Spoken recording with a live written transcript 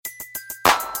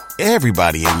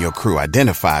Everybody in your crew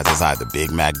identifies as either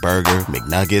Big Mac Burger,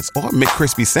 McNuggets, or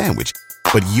McCrispy Sandwich.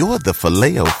 But you're the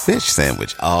Filet-O-Fish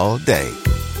Sandwich all day.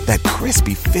 That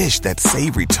crispy fish, that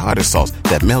savory tartar sauce,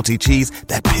 that melty cheese,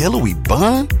 that pillowy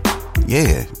bun.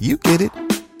 Yeah, you get it.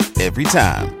 Every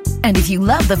time. And if you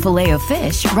love the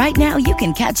Filet-O-Fish, right now you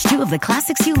can catch 2 of the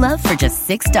classics you love for just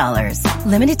 $6.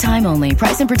 Limited time only.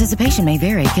 Price and participation may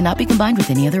vary. Cannot be combined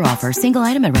with any other offer. Single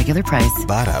item at regular price.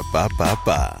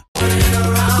 Ba-da-ba-ba-ba.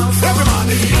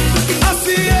 Everybody, I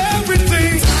see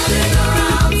everything.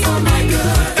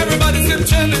 Everybody's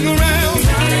turning around.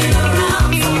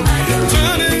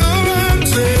 Turning around,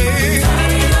 say.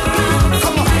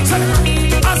 Come on, say.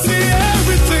 I see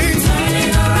everything.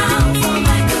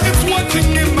 It's working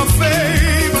in my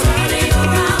favor.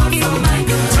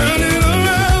 Turning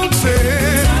around, say.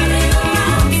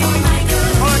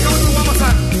 All right, go do one more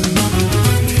time.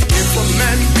 If a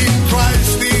man be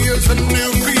Christ, he is a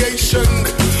new creation.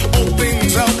 All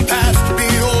things are past,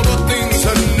 behold, all things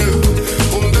are new.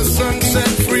 Whom the Son set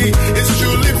free is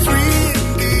truly free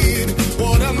indeed.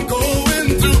 What I'm going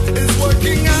through is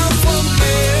working out for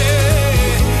me.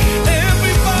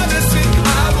 Everybody sing,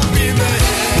 I will be the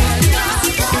head.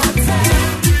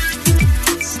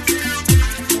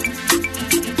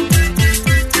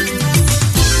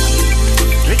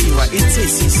 Ready, what it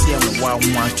says, CCM, wow,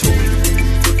 macho.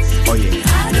 Oh, yeah.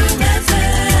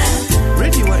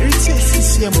 Ready, what it says,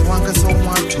 CCM, wanga so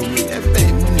macho. Ebe,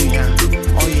 munia.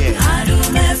 Oh, yeah.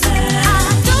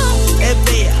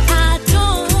 Ebe, ya.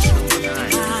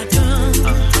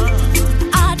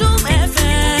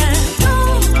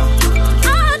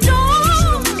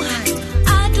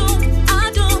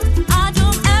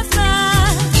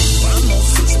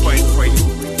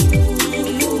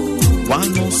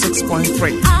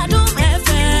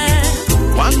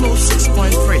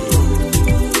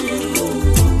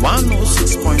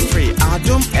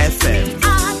 Adum FM.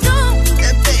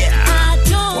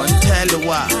 One tell you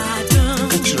what.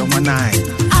 Catch your manai.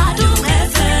 Adum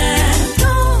FM.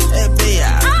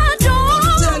 Ebea.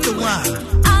 One tell you what.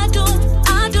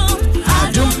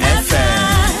 Adum FM.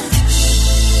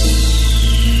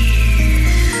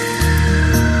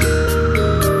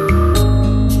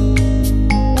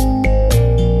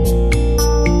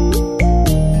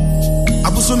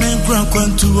 Abuso men kwan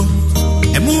kwantuo.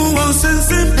 Emu won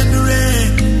sensem bedure.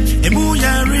 Emu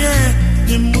yare.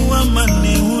 Emu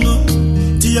amane huno.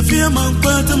 Ti afia man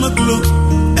kwata maklo.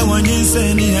 E wanye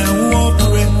se ni awo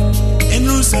pore.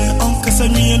 Enu se onkasa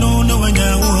nwie no na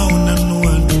wanya wo na no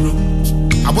anduro.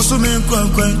 Abuso men kwan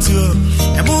kwantuo.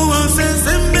 Emu won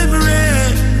sensem bedure.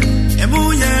 Emu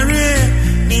yare.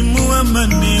 Emu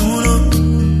amane huno.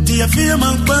 Ti afia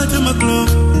man kwata maklo.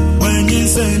 Wanye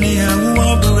se ni awo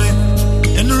pore.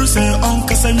 Enu se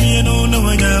onkasa nwie no na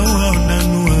wanya wo na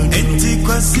no anduro. Enti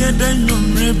kwasia danyo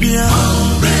mrebia.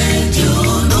 Radio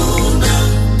no na.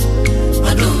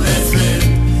 Adum FM.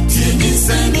 Tieni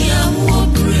sani awo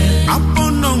pore.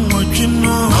 Apono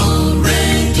mochino.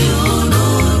 Radio no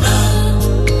na.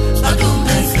 Adum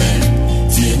FM.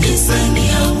 Tieni sani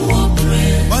awo pore.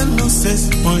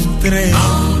 106.3.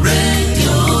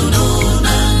 Radio no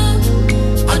na.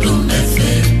 Adum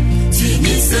FM.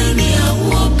 Tieni sani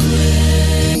awo pore.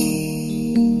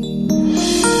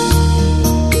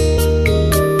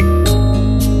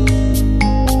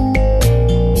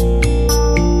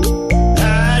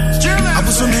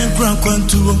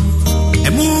 Kwantuo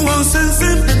emu won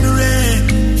sensem bedure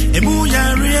emu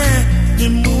yare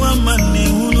emu amane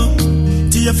huno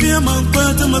ti afia man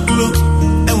kwata maklo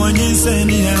e wanye se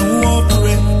ni awo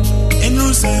pore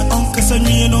enu se onkasa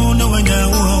nwie no na wanya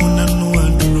wo na no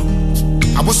anduro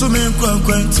aboso men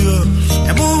kwantuo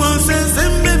emu won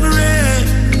sensem bedure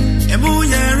emu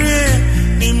yare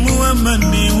emu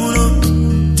amane huno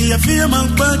ti afia man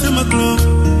kwata maklo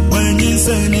wanye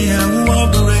se ni awo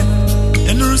pore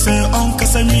enu se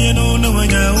onkasa nwie no na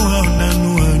wanya wo na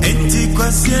no enti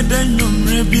kwasia danyo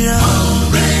mrebia.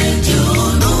 Radio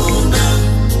no na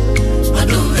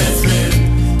Adum FM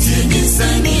tieni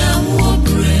sani awo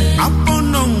pore.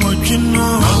 Apono mochino.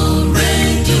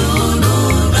 Radio no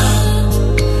na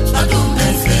Adum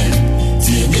FM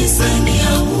tieni sani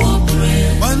awo pore.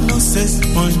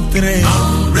 106.3.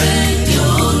 Radio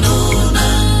no na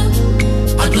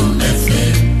Adum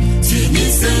FM tieni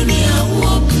sani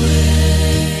awo pore.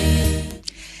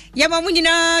 Yama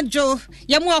munyina jo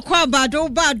yamu akwa bado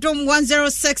badom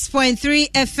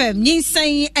 106.3 FM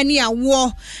nyinsan ani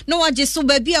awo no waje so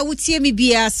baabi a wotie mi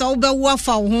bia sa wo bewo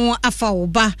afa ho afa wo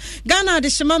ba Ghana de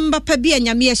shemamba pa bia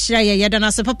nyame ahira ye yeda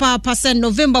na se papa pasen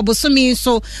November bosomi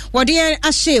so wode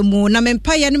ahyemu na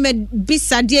mempa ye no me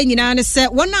bisade nyina ne se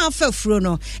wona afafuro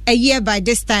no a year by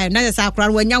this time na se akra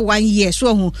wanya 1 year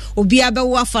so ho obi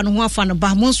abewo afa no ho afa no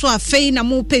ba mo so afei na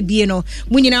mo pa bie no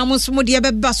munyina mo so mo de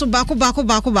beba so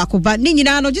baako ni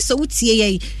nyina no gise wutie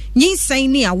ye nyinsan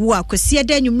ni awo akwasi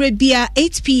da nwumre bia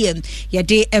 8 pm ye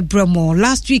de ebramo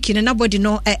last week in nobody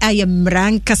no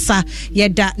ayemran kasa ye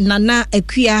da nana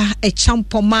akua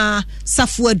echampoma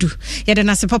safuadu ye da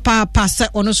na se papa pass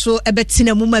ono so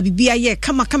ebetina mu ma bibia ye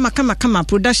kama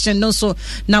production no so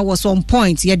na was on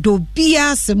point ye do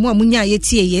bia se mu amunya ye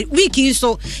tie ye week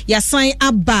so ya san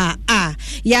aba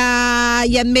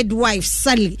ya midwife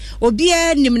Sally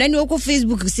obia nimna ni okọ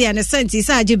Facebook si an senti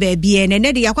sa age ba bia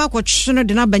ne de yakwa kwotwe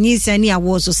de na banyisa ni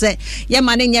awo so se ye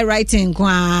ma ne nya writing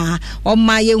kwa o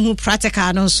ma ye hu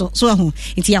practical no so hu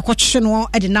nti yakwotwe no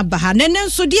de na ba ha ne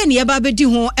nso de ne ye ba bedi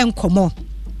ho enkomo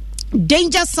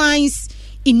danger signs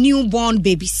in newborn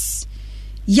babies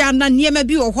ya na niema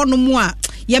bi wo hono mu a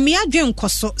ya me adwen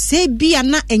koso se bia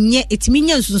na enye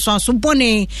etiminya nsunsuaso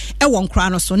bone e won kra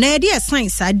no so na de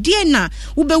science ade na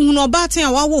wo behunu obaten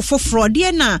a wawo foforo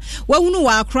de na wahunu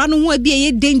wa akra no ho bia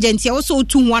ye danger ntia wo so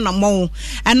otu ho na mo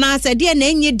ana se de na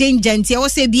enye danger ntia wo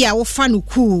se bia wo fa no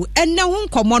ku enne ho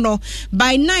nkomo no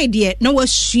by night de na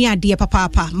wasua de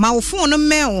papa ma wo phone no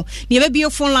mail ne be bia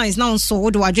phone lines na so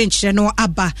wo de wadwen kire no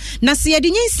aba na se ye de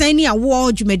nyin ni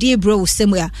awo dwumade bro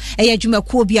semu a eya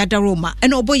dwumakuo bia daroma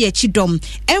ena obo ye chidom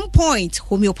Endpoint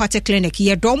homeopathic clinic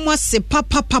ye domo se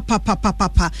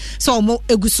papa so mo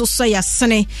eguso so ya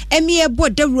sene emi ebo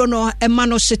dawro no ema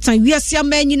no shetan wiase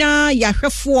amanyina ya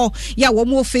hwefo ya wo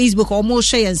mo Facebook o mo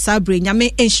share nsabre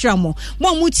nyame enhiramo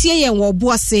mo mutie ye wo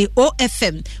boase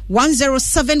OFM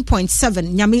 107.7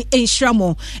 nyame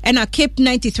enhiramo ena Cape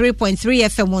 93.3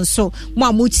 FM so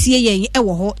mo mutie ye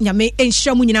ewo ho nyame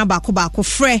enhiramo nyina baako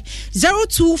frɛ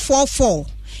 0244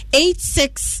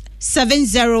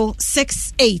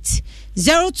 867068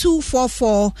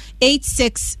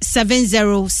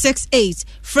 0244867068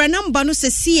 friend number no se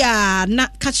na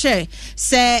kache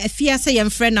se fia se yem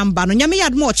friend number no nyame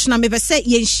yad mo chna me be se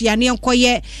yenhia ne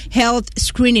enkoye health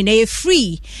screening e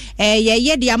free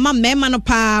ye de ama mema no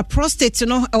pa prostate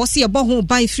no e wo se ye bo ho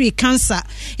by free cancer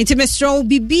intimestro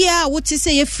bibia wo ti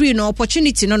se ye free no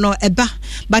opportunity no eba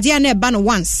but ya na eba no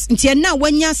once nti na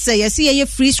wanya se ye se ye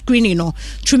free screening no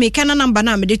trumi kana number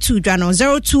na me de 2 dwa no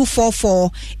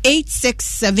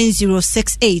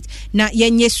 0244867068 na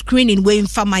yenye screening we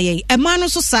mfama ye ema no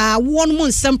so sa won mu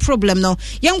nsem problem no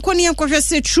yenko ne yenkohwe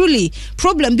se truly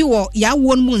problem bi wo ya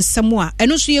won mu nsem a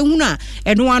eno so yehunu a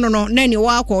eno ano no na ne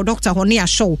wa akọ doctor ho ne ya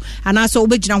show ana so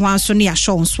obegina ho anso ne ya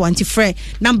show so anti frɛ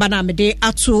number na me de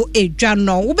ato edwa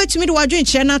no wobetumi de wadwen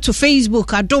kire na to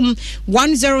Facebook adom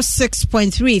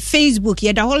 106.3 Facebook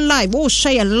ye da ho live wo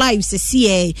share live se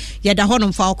sie ye da ho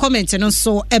no fa comment no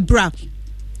so ebra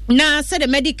na said the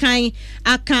medical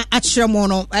aka akyeremo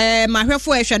no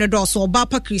mahwefo ehwe ne do so oba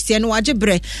pa Christian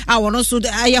wagebre a wono so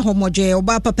aye homodwe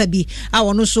oba papa bi a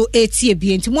wono so etie bi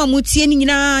enti mo amutie ni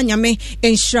nyina nyame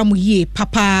enhyiram ye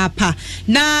papa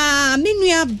na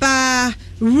menua ba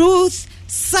Ruth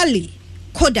Sally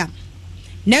Koda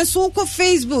nanso ko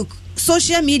Facebook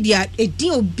social media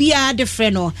edin obia de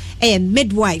frɛ no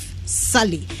midwife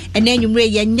Sally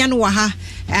enanyumre ye nya no wa ha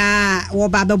wo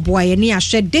ba be boy ni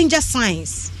ahwe danger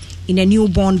signs in a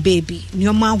newborn baby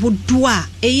nyoma hodua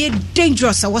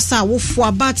dangerous awasa wofo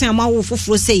abatan ama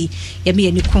wofoforo sei ye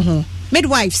me ni ko ho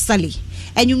midwife Sally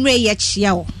enwumre ye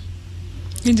chia o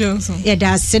Johnson ye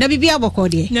da se na bibia boko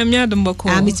de nyame adom boko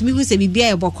mitimi hu se bibia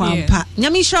ye boko ampa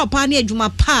nyame hira pa na adwuma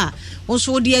pa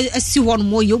onso de asi ho no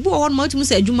mo ye obu ho no ma timi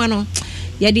se adwuma no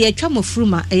ye de atwa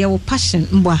mafuruma ye wo passion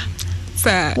mbwa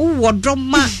sa wo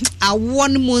drama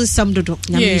awon mu nsam dodo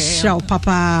nyame hira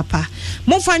papa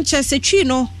mo fanche se twi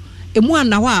no emu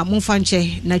anaho a momfa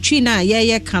nche na twi na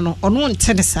ye ka no ono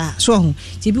ntene sa so ho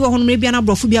ti bi wo hono bia na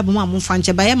brofo bia bom a momfa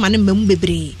nche ba ye ma ne mamu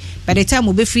bebre by the time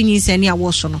obe free nyin sani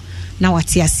awo so no na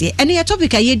wate ase ene ye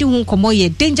topic a ye di ho komo ye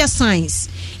danger signs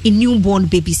in newborn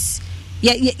babies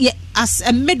ye as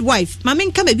a midwife mama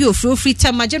nka be bi ofrofri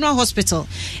Tema General Hospital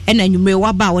and anwumre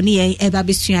wa ba woni e eba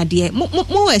besua de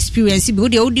mo experience bi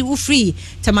wo de free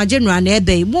Tema General na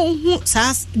ebe mo hu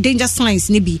sa danger signs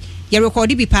ni bi you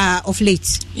record be pa of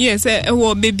late. Yes,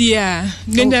 baby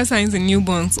danger signs in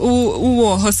newborns.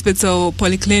 Who hospital,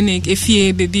 polyclinic,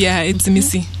 efie baby it's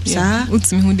missing. Yeah.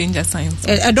 What's me who danger signs?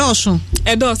 Adorso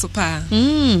pa.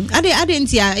 I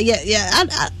didn't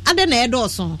na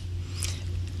adorso.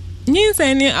 Yes,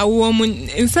 any a woman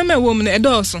in some woman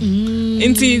adorso.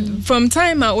 Inti from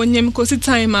time out when you kosi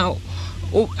time out.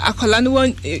 Akola no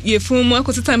ye fun mo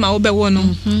akosi time a wo be wo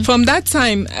no from that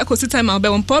time akosi time a wo be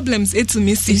won problems it to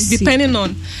me see depending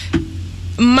on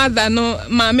mother no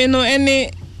mama no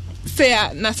any say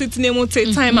na sitting mo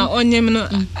take time a onyem no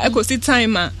akosi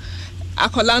time a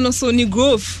akola no so ni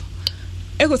growth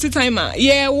akosi time a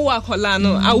ye wo akola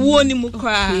no awo ni mu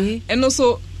kwa and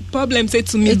also problems it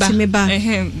to me ba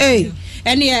eh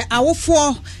any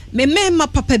awofo me ma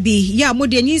papa bi ya mo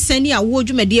de nyinsa ni awo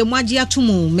dwumade mu age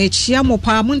atomu me chia mo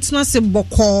pa mo ntena se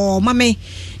bokọ mame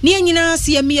ni anyina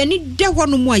se ya me ani de ho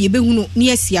no mu a ye behunu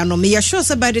ni asia no me ya sure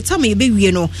se by the time ye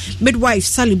bewie no midwife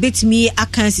Sally betimi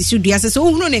aka sisi dua se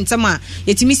ohunu ne ntama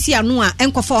yetimi sia no a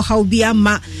enkofa ha obi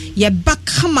ama ye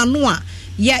bakama no a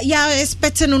ya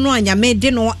expect no anya me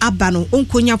de no aba no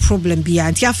onkonya problem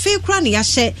bia nti afi kra ne ya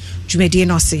hye dwumade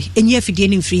no se enyi afidie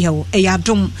ne mfiri hewo e ya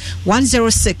dom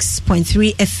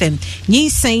 106.3 FM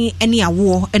nyinsan ene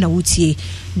awo na wutie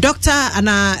Doctor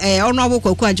ana ono abo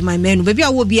kwaku ajima menu baby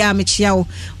awo bia mechia wo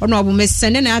ono abo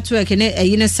mesene na ato ekene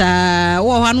eyine sa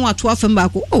wo hanu ato afem ba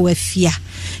ko o afia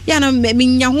ya na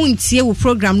menya ho ntie wo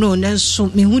program no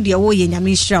nso me hu de wo ye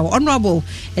nyame hira wo ono abo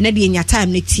ene de nya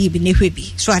time ne tv ne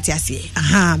hwebi so ati ase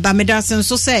ba me da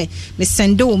senso say me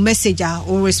send wo message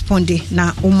or respond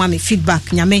na o ma me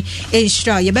feedback nyame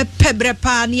hira ye be pebre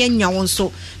pa ne nya wo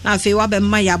nso na fe wa be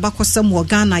ma ya bakosam wo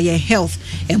Ghana ye health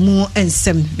emu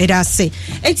ensem me da say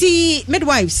eti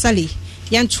midwife Sally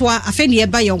yantoa afeni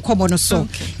eba ye nkomo no so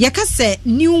yaka se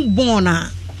newborn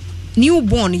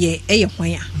ye eye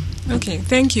hwan a. Okay,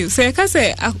 thank you. So yaka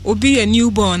se obi a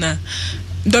newborn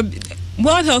the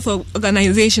World Health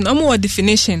Organization omo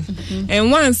definition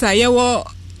and once a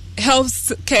yewo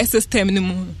health care system ni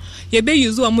mu ye be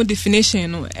use omo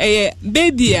definition no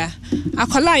baby a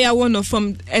akola ya wo no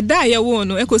from eda ya wo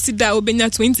no ekosi da obenya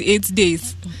 28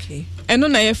 days. Okay. Eno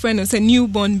na your friend say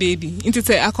newborn baby. Into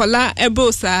say akola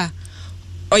ebo sa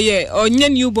onye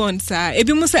newborn sa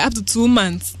ebi mu say up to 2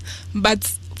 months.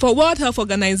 But for World Health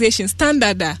Organization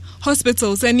standard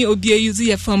hospitals any obi use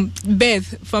here from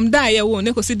birth from da ye won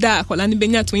e ko si da akola ni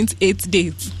benya 28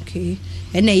 days. Okay.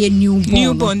 And a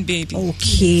newborn baby.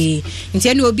 Okay.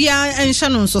 Nti obi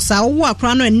ansha no so sa wo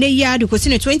akra no enne ya de kwesi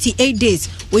 28 days.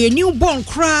 We newborn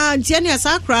kra nti ene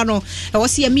asa akra no e wo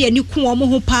se me ani ku omo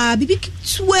ho pa bibi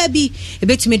tuwa bi e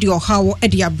betime de ohawo e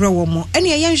de abrewo mo. Ene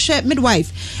ye nhwe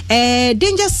midwife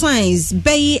danger signs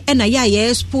bay na ya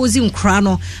exposing kra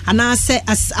no ana se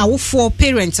as awofo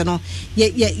parent no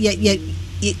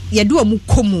ye do omu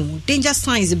komu danger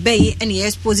signs bay ene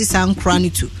expose san kra ni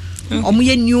too.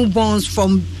 Omuye newborns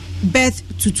from birth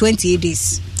to 28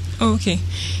 days. Okay.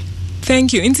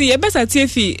 Thank you. Inti ye better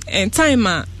TFI and time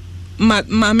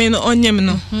mama no onyem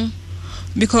no.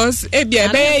 Because ebia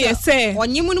be ye say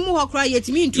onyem no mu hokra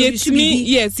yetimi introduce me.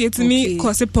 Yes, yetimi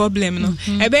cause problem no.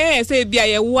 Ebe ye say ebia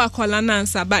ye wo akola na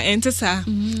nsa ba entesa.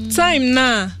 Time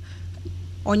na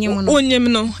onyem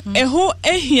no eho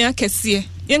ehia kese.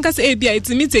 Yenka say ebia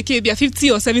itimi take ebia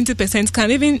 50 or 70%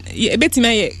 can even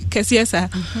betima kesiesa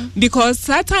because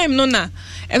that time no na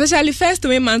especially first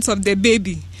 3 months of the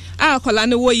baby akola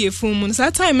no wo ye fun mu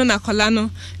that time no na akola no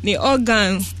ne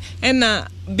organs and na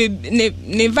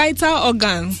ne vital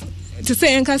organs to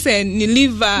say yenka say ne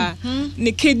liver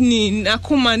ne kidney na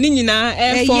kuma ni nyina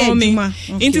air forming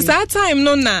into that time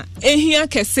no na ehia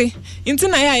kese into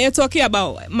na ya talking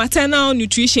about maternal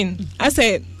nutrition I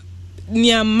said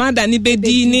nia mother ni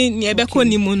bedi ni ebeko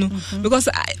ni mu no because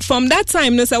from that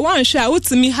time no say one share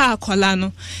utimi ha akola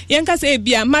no yenka say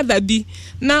bia mother bi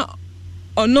na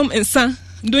onom nsa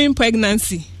during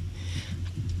pregnancy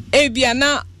bia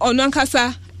na ono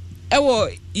nkasa ewo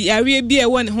yare bia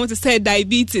ewo ne ho to say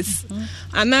diabetes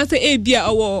and na say bia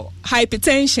ewo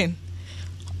hypertension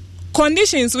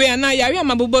conditions where na yare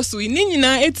amabobo so ni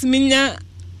nyina etiminya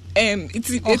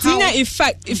it's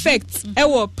effect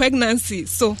our pregnancy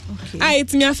so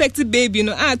it me affect baby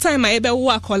no time I ebe wo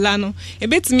akola no e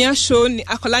betimi a show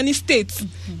akola ni state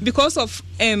because of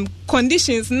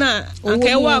conditions na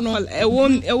anka wo akola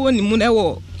ewo ni mu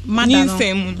ewo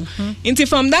Into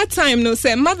from that time no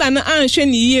say mother no answer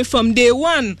ni from day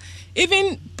one.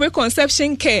 Even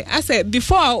preconception care, I said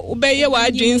before obey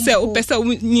what dream say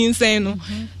no.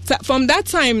 From that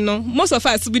time no, most of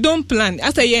us we don't plan.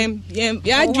 I say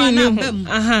yeah dream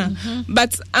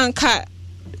but anka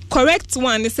correct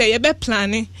one say you be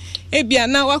planning. Ebia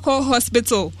now we call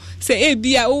hospital. Say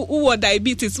ebia who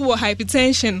diabetes, who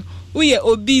hypertension, who ye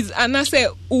obese, and I say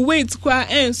wait kwa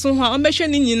and so on be sure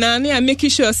ni na making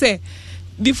sure say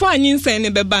before I say ne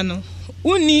beba no,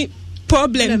 uni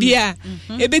problem there.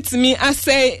 Ebetimi I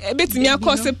say ebetimi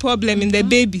cause a problem in the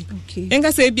baby.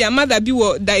 Enga say ebia mother be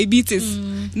what diabetes.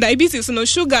 Diabetes no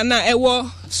sugar na ewo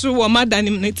through mother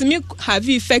ni it may have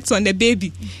effects on the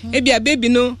baby. Ebia baby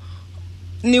no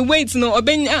ni weight no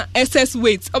obenya excess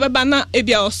weight obeba na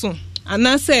ebia also and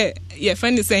I say your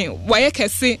friend is saying why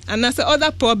kese and I say other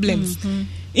problems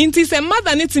inti say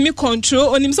mother need to me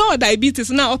control on him so diabetes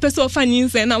na opeso fanyin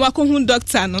say na wako hu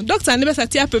doctor no doctor ne be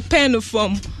satia prepare no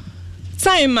from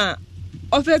time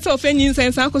opeso fanyin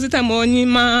say san akosi time onyi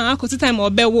ma akosi time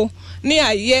obewo ne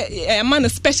a man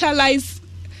specialized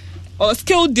or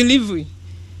skilled delivery.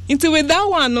 Into with that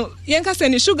one, yanka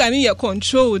say sugar ni ye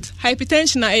controlled,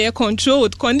 hypertension na ye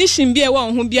controlled, condition be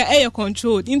one who be ye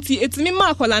controlled. Into it's me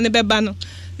makola ne beba no.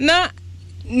 Na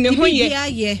ne ho ye.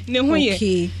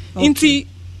 Into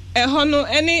hono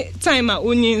any time a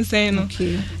unyin say no.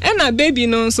 And a baby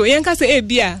no so yanka say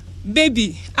bia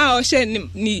baby o share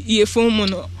ni ye phone mo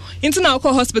no. Into na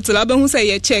call hospital abe hu say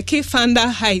ye check Fanda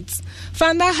height.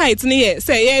 Fanda height ni ye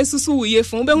say ye susu ye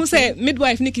phone be hu say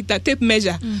midwife ni kita tape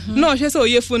measure. No she say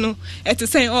ye phone no et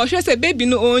say oh she say baby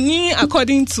no only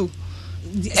according to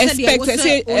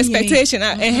expectation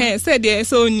said there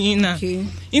so only na.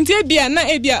 Into bia na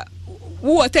ebia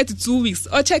wo 32 weeks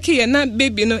or check here na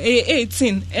baby no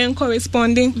 18 and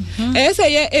corresponding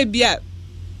say ye ebia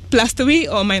 +3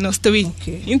 or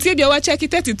 -3. Into bia wa check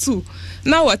 32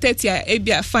 now what 30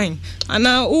 ebia fine and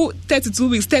now 32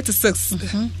 weeks 36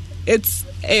 it's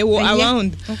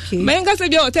around menga say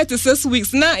bia 36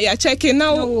 weeks now you checking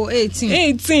now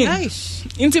 18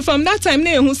 into from that time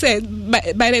na who said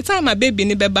by the time my baby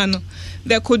ni beba no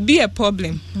there could be a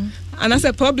problem and as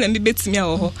a problem be betimi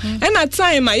awo and at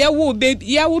time ya wo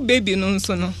baby no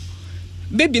so no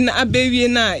baby na abewie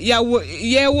na ya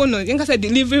wo no menga say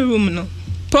delivery room no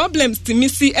problems to me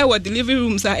see our delivery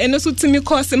rooms are and also to me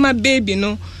cause my baby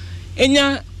no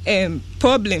enya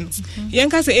problems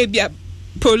yanka say ebia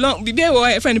prolong bibi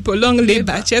we friend prolong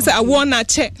labor che say I wanna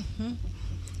check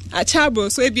a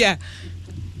chabo so ebia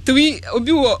 3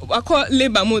 obi wo akọ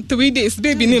labor mo 3 days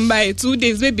baby nim by 2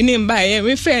 days baby nim by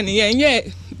we friend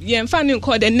yen fan nim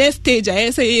call the next stage I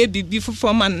say baby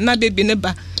for man na baby ne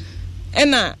ba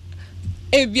ena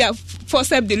ebia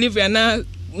forceps delivery na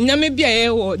nyame bia ye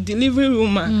wo delivery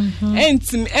room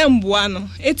entim emboa no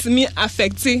etimi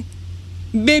affect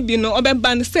baby no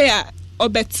obeban say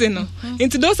obeti no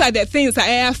into those are the things that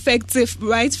are effective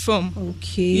right from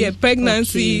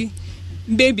pregnancy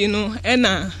baby no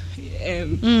ena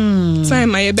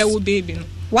time I be wo baby no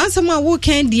once a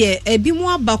weekend there ebi mu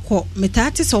abakọ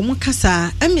metati so mo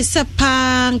kasa emi se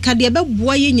pa nka de be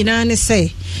boa ye nyina ne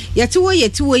se yete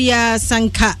wo ya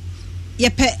sanka ye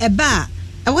pe eba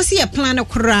I was here plan a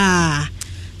cra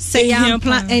say ya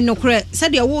plan no cra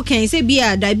said your walking say be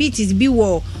a diabetes be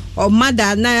war or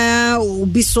mother na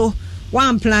obi so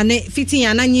one plan fitting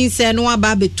ya na nyin say no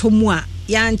aba betomu a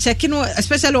ya check no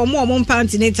especially o mo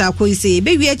antinatal ko say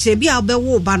be wi akire bi a be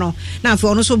wo ba no na afi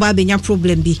ono so ba benya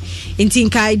problem bi ntin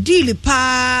ka ideally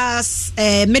pass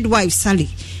midwife Sally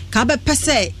ka be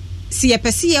pese si ye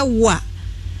pese ye wo a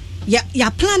ya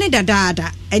plan da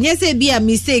enye say be a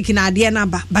mistake na ade na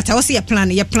ba but I was your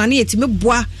plan it me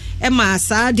boa e ma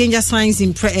sa danger signs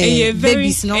in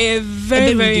babies no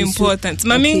very important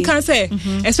mami can say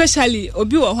especially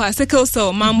obi wo ho sickle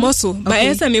cell man boso but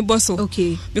esa me boso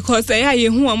because ye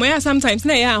hu am sometimes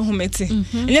na ya ahomete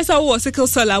enye say wo sickle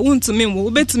cell a won't me wo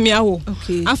betumi awo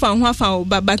afa ho afa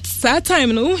but that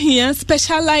time no here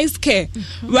specialized care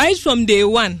right from day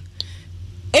one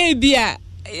ebia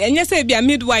and you say be a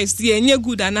midwives yeah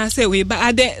good and I say we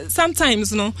but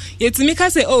sometimes no yetimi ka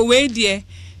say oh wait there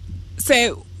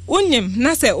say unyem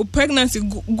na say pregnancy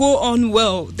go on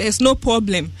well there's no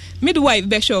problem midwife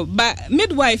be sure but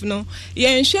midwife no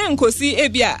ye ensure nkosi e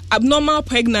be abnormal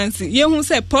pregnancy ye hu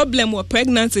say problem or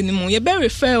pregnancy ni mo ye be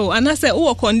refer and I say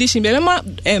oh condition be ma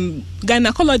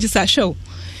gynecologist are show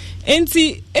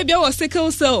enti ebia was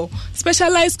sickle cell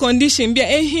specialized condition bia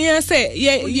ehia say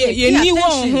ye ni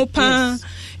won ho pa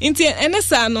enti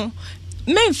enesa no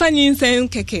men fanyin sen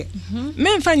keke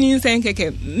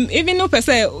even no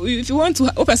person if you want to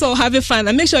person have fun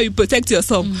and make sure you protect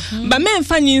yourself but men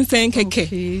fanyin sen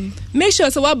keke make sure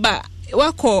so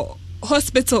what call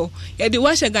hospital ya the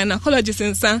wash gynecologist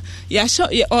nsa ya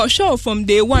sure from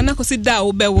day one na kosi da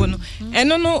obewo no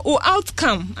eno no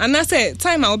outcome and I say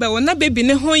time obewo na baby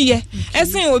ne ho ye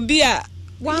esen obi a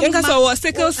yenka so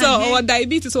sickle cell or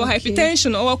diabetes or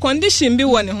hypertension or condition bi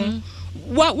woni ho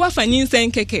wa fanyin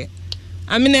sen keke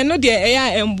I mean, I know the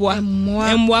air and bois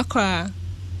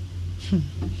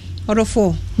Order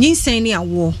 4. Ninsani a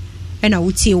war and I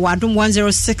would see Wadum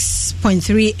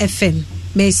 106.3 FM.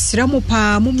 Miss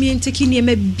Ramopa, Mummy and Takini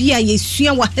may be a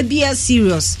yesuan wa be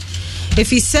serious.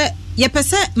 If he said,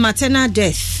 Yapasa maternal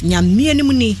death, Yammy and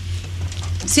Muni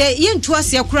say, Yen to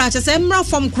us your crash as Emra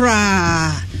from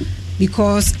cra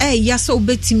because yaso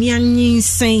betty me and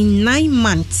saying 9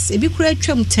 months. If you create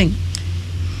trim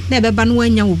never ban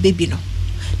when you baby no.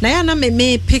 Na ya na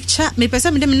me picture me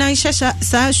pesa me dem na hyehyɛ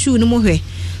saa shoe no mo hwɛ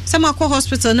sama ko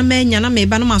hospital na me nya na me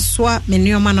ba no masoa me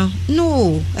nneoma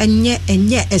no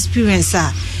enye experience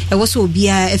a e wo so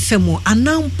obia efemu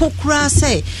anampo kura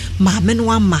sɛ ma me no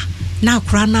ama na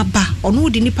akura na ba ɔno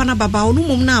di nipa na baba ɔno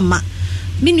mom na ama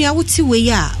me nua wuti we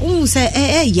ya hu sɛ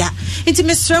ya enti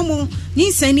me srɛ mu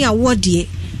nyinsani awodie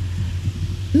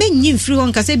me nyi mfiri hɔ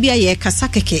nkasa bia ye kasa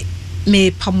keke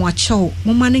me pamoacho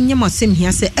moma no nyama sem hia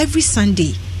sɛ every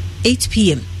Sunday 8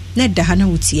 p.m. na dahana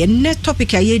wuti ne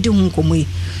topic aye di hu nkomo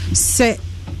se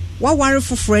wa ware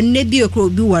foforo ne bi okro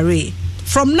bi ware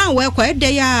from now we kwa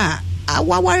dey ya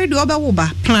wa ware de obawo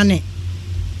ba planning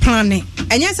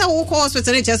enya se wo ko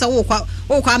hospital ne chese wo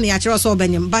kwa me akere so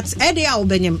obanyem but dey ya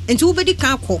obanyem enti wo bedi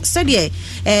kan ko se de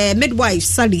midwife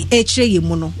Sally kire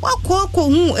yemu no wa ko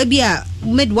hu e bia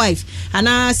midwife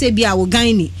ana se bia wo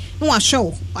gynae no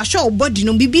show body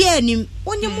no bibia anim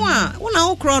onyemu a wona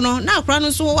wo kro no na akra no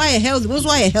so why healthy wo so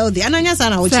why healthy ananya sa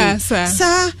na wo chi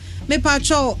sa me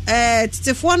pacho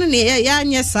titefo no ne ya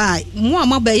anye sa mu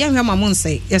amaba ya hwa mamon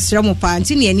sei yesre mo pa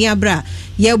nti ne ani abra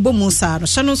ya bomu sa no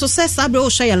so no so se sa bra o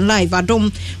share live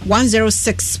adom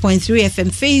 106.3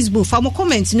 FM Facebook fa mo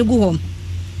comment ni gu home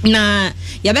na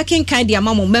ya bekin kan dia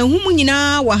mamo mahu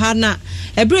nyina wa ha na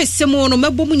ebre semo no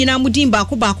mebo mu nyina mudin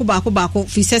baako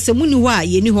fi sese mu ni ho a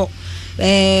ye ni ho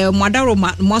mwadaro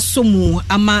masomu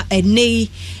ama enei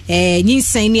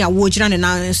nyinsan ni awo gira ne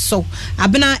na so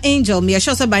abena angel me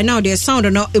sure say by now the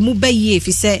sound no emu bayi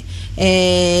fi se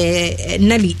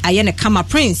Nelly ayene kama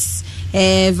Prince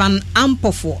Van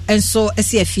Ampofo enso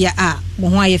esiafia a mo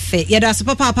ho ayefe yeda so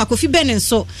papa Kofi Ben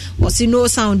so osi no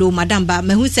sound o madam ba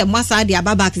mehu se mwasa de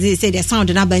ababa say the sound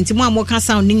na ba nti mo amoka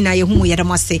sound ni na ye hu yeda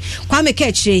mo se kwa me ka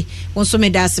chire wonso me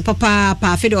da se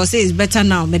papa Fede o say is better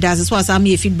now me da so asa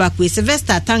me feedback we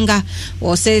Sylvester Tanga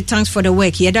or say thanks for the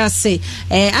work yeda say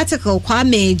article kwa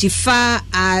me jifa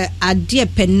adie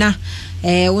penna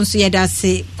wonso yeda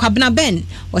se Kwabna Ben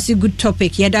was a good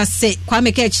topic yeda se kwa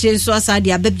me ka chire so asa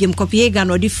de ababiem kopiega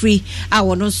no de free a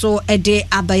wono so ede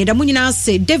abayeda munyina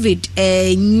say David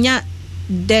nya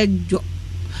de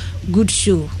good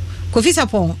show Kofi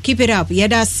Sapon keep it up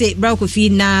yeda say bra Kofi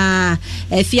na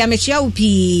fia mechia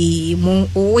upi mo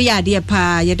o ya de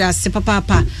pa yeda se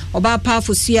papa oba pa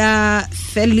fosia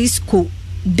Felisco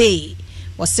Day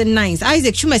was nice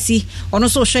Isaac Chumasi ono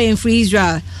so share free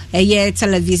Israel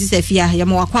television se fia ya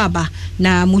mo akwaba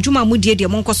na mujuma mudie de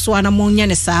monko so na monya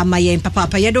ne sa ma ye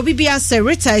papa ye do bibia se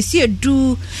reta si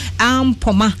edu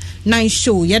ampoma 9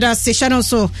 show yeda se channel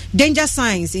so danger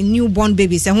signs in newborn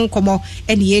babies ho komo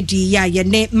ene yedi ya ye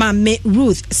ne mame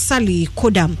Ruth Sally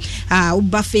Kodam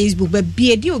uba Facebook ba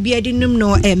biedi obi edi num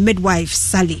no midwife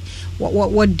Sally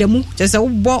what demu just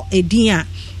wo edin a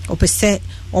opese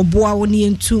oboa woni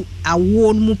entu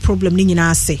awo mu problem ni nyina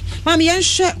ase mama yen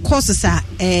hwe courses a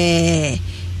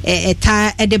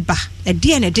ta edeba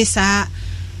de na de sa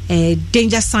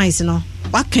danger signs no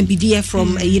what can be there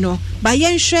from you know by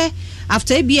yen hwe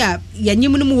after bia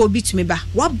yanyim no mu obi tumi ba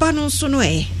waba no so no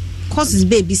courses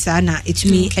baby sa na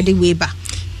etumi ede we ba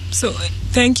so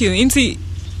thank you inti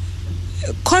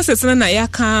courses na ya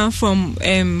come from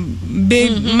baby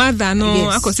mother no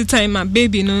yes. Akosi time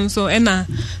baby no so na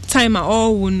time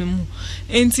all wonu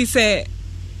enti say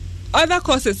other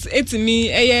courses it me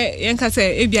yenka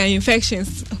say ebia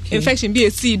infections infection be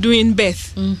a during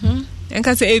birth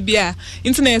yenka say ebia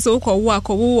internet so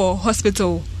ko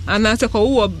hospital and na say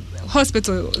ko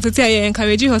hospital to tell you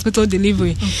encourage hospital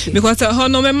delivery because her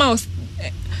no me mouse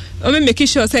o me make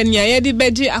sure say nya ye di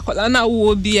beji akola na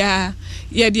wo bia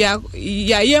ye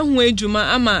hu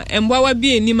adwuma ama embwa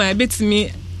bi enima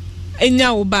ebetimi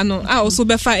enya oba no a also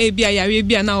befa ebia yare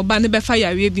bia na oba ne befa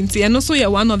yare bi nti eno so ye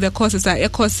one of the courses a e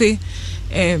course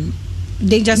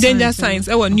danger signs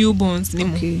our newborns.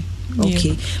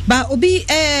 Okay. But obi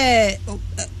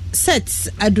sets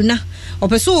aduna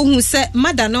opeso who say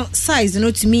mother no size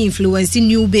no to me influence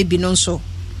new baby no so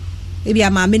maybe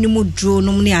am minimum draw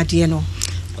no ni ade no.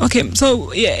 Okay,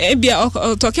 so yeah,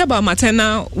 talking about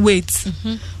maternal weight.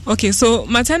 Okay, so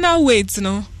maternal weight,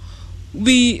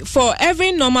 we for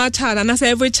every normal child and as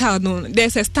every child,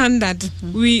 there's a standard.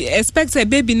 We expect a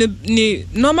baby ni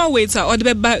normal weights are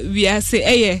ordered by we are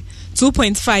say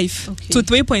 2.5 to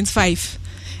 3.5.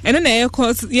 And then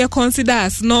you consider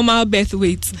as normal birth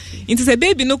weight. It is a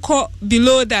baby no call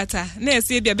below that. Next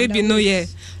say a baby no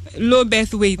low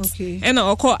birth weight. And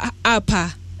or call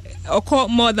upper or call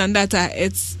more than that.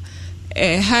 It's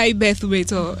a high birth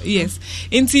weight or yes.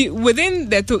 Into within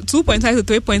the 2.5 to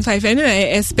 3.5, and then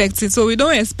I expect it. So we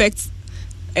don't expect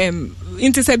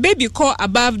into a baby call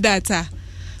above that.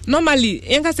 Normally,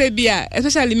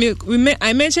 especially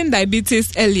I mentioned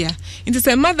diabetes earlier.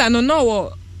 Into a mother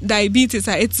no diabetes,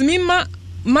 it's me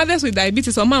mothers with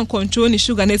diabetes or man control the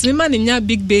sugar, and it's me man in your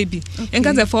big baby. And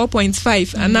can say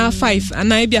 4.5 and now 5 and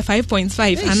now be a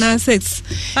 5.5 and now 6.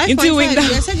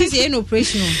 5.5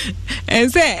 operational.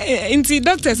 And say into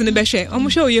doctors in the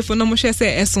beshe, show you for no share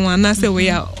say S1 and say we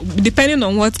are depending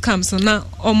on what comes. So now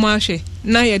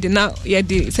now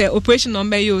you say operation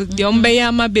number you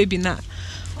the my baby now.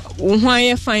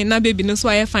 Why fine na baby no so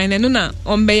I fine and na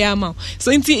ombeya.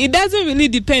 So it doesn't really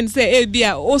depend say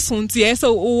bia osun tie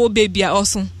so baby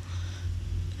also.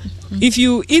 If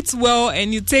you eat well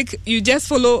and you just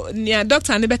follow near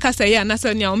doctor and beka say yeah na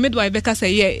say near midwife beka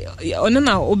say yeah ono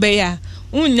na obeya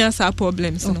unya sa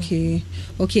problems.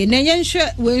 Okay na yen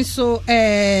hwe when so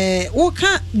what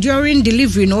can during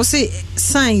delivery no say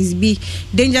signs be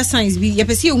danger signs be you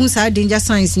person who say danger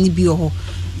signs ni bi ho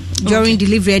during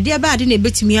delivery there bad na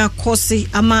betimi akose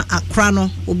ama akra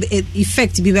no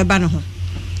effect bi beba no ho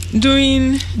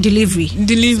during delivery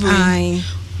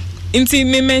Inti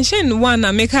me mention one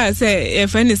na make her say a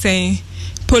friend is saying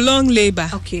prolonged labor.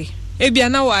 Okay. Ebia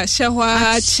na wa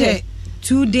hwa che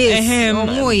 2 days or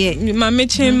more ye. Mama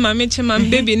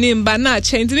baby name ba na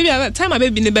che. Inti baby time my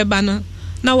baby ne beba no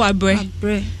na wa bre.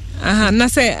 Na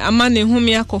say amane hu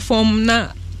me akofom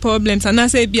na problems and na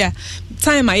say bia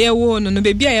time ayewo no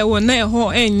baby ayewo na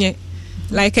eho enye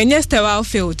like enye sterile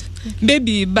field.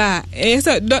 Baby ba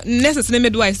so necessary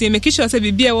midwife say make sure say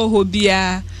baby ayewo ho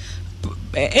bia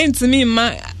me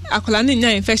ma akola ne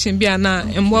nya infection bia na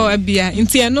embo bia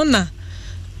nti eno na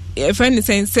friend is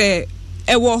saying say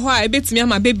e wo ho a betimi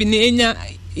ama baby ne enya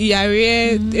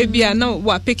yare bia na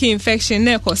wa picking infection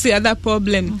na cause other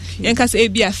problem yenka say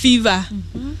bia fever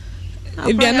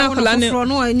bia na akola ne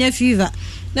no enya fever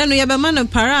na no yebema no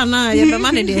para na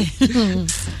yebema ne de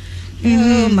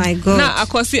oh my god na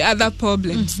akosi other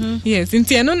problems yes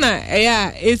nti eno na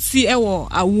ya eti ewo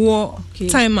awo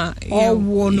timer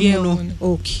awo no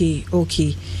okay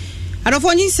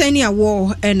adofo nyi sani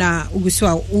awo na uguso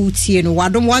a utie no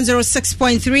wadom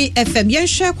 106.3 FM yen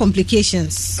share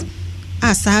complications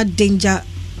as a danger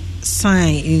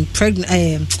sign in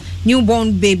pregnant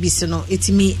newborn babies no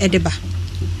etimi edeba.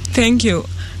 Thank you.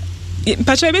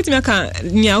 Pacho beti maka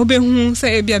nya obehu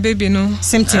say bia baby no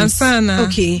symptoms ansana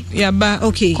okay yaba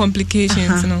okay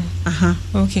complications no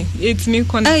okay it's me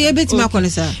kon beti maka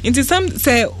sir into some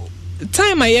say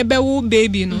time ayebe wo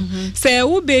baby no say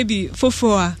wo baby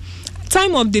fofo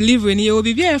time of delivery you will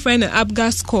be a friend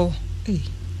Apgar score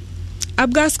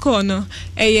Apgar score no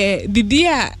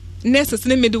bibia nurses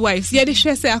ne midwives ye de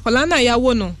hwe say akola na ya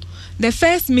wo no the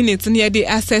first minute ne de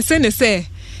assess ne say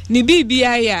ni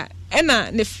bibia ya na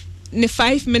ne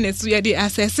 5 minutes we dey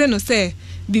assess no say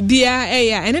bibia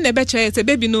and then be try say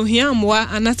baby no hiamwa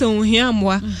anase on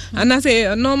hiamwa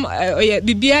anase no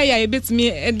bibia ya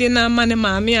ebetimi de na mane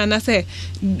maami anase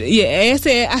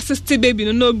say assist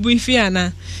baby no brief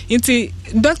ana into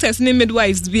doctors ne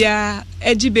midwives bia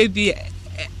egi baby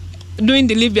during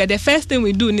delivery the first thing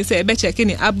we do is say be check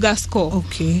any Apgar score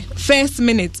okay first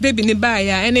minute baby ne ba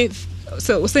ya and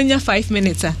so senya 5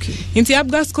 minutes okay into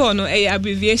Apgar score no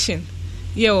abbreviation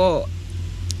your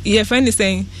friend is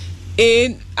saying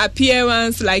in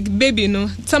appearance like baby no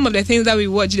some of the things that we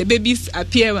watch the baby's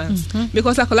appearance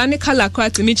because akola ne color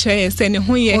quite to me say ne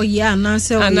ho ye na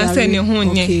say ne ho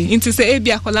ye into say e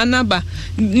akola na ba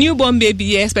newborn baby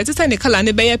yes but say ne color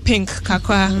ne be pink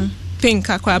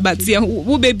kakwa but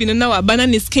wo baby no na wa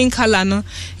banana skin color no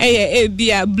e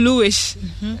bluish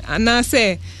and I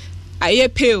say aye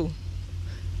pale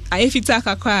aye fita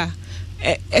kakwa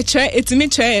it me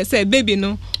try say baby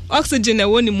no oxygen e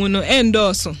woni mu no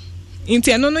endorse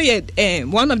inti no ye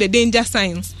one of the danger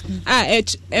signs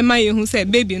am I who say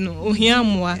baby no ohia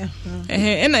moa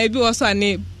na e bi also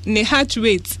ne heart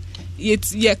rate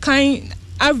ye kind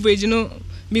average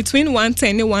between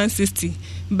 110 and 160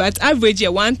 but average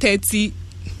 130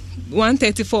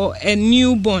 for a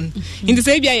newborn in the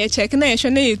same year check na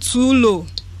ye too low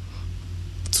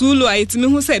it me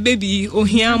who say baby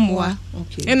ohia moa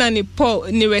and ani paul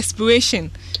ni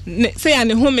respiration say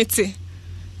ani homete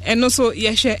and also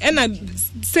ye hwe and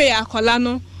say akola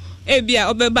no ebia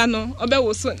obeba no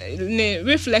obewo so ne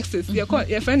reflexes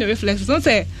ye find the reflexes don't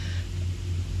say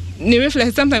ne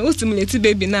reflexes sometimes we stimulate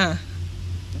baby na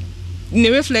ne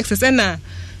reflexes and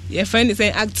your friend is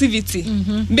saying activity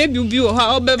baby will be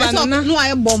how obeba no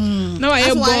aye bom na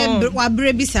aye bom wa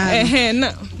bre bi sa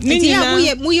na ni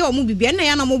ya mu ye omu bibia na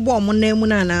ya na mo bom na mu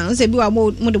na na nse bi wa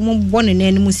mo bom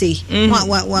ne na mu sei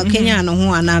wa Kenya no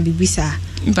ho ana bibisa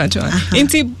mpacho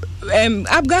inti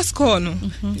Apgar score no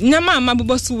nyama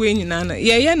amabobo so we nyina na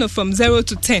ye no from 0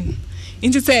 to 10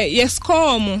 inti say yes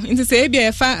score mo inti say e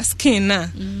be fa skin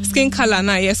color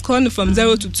na yes score no from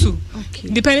 0 to 2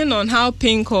 depending on how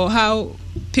pink or how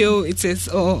pale it is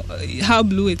or how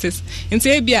blue it is inti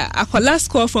e be akola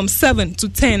score from 7 to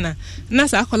 10 na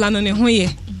sa akola no ne ho ye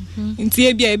inti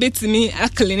e be ebetimi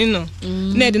akle no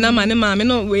na de na ma ne ma me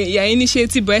no we ya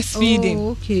initiate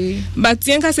breastfeeding but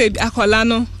yenka say akola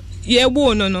no ye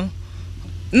wo no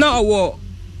na owo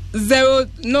 0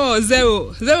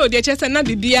 de chese na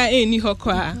bibia eni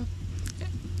hokwa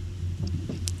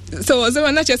so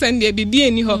 0 na chese na bibia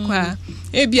eni hokwa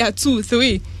e bia 2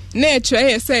 3 na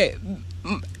try say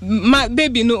my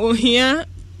baby no ohia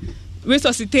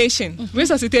resuscitation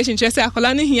chese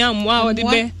akola no hia mwa o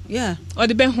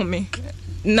de be home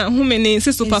na home ne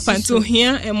nsiso papa nti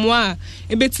ohia emwa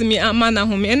ebetimi ama na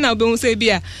home na obe hu say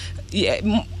bia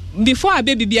before a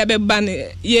baby be ban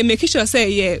you make sure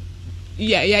say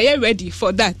yeah ready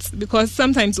for that because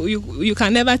sometimes you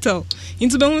can never tell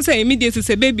into be say immediately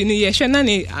say baby no ye na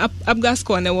ne Apgar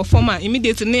score na wo former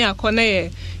immediately na akona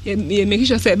ye make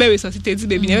sure say be resuscitate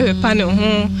baby na be panel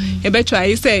ho ye be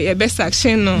try say ye be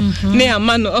suction no na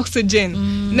am no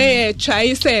oxygen na ye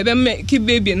try say be keep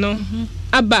baby no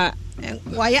aba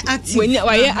why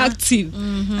active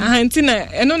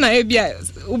ahantina eno na e bia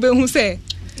ube hu say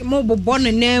mo born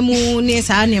name ni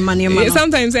sa ne ma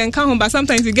sometimes and come home but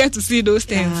sometimes you get to see those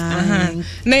things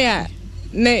na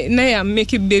ya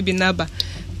make it baby naba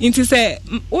into say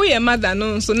oh your mother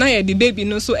no so na ya the baby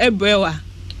no so ebrewa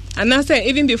and I say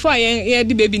even before I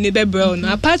the baby ne be bro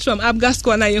no apart from Apgar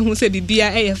score na you hu say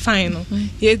bibia e fine no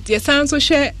ye sound so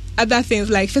share other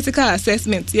things like physical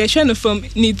assessment ye share no from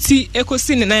niti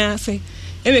ekosi ne na say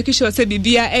e make sure say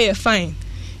bibia e fine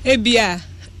e bia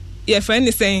your friend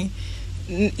is saying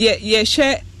ye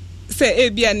share say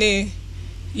ebia ne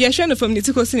ye share no from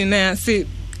nitikosi na say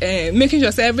making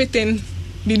sure say everything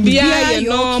bibia ye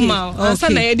normal asa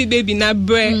na ye di baby na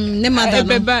bre ne mother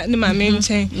beba ne ma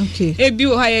menchen ebi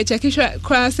o ha ye check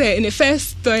cry say in the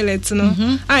first toilet no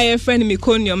I friend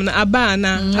meconium na aba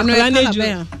na akola na ju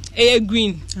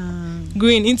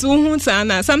green into hunta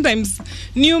na sometimes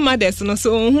new mothers no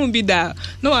so hu be that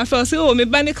no I feel say oh me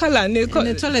ba ne color ne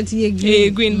toilet ye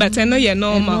green but I know ye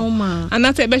normal and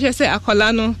that be say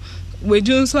akola no we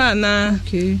jun so na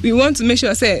we want to make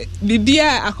sure say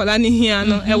bibia akola ni hia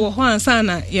no e wo ho ansa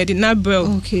na ye di na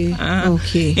bro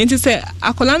okay into say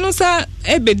akola no sa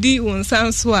ebedi won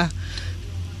san so a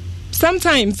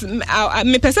sometimes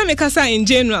me person make us in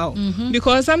general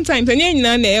because sometimes any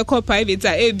na na call private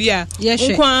e bia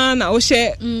nkwa na o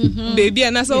share baby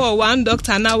na so one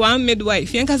doctor na one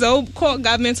midwife yen cause o call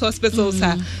government hospitals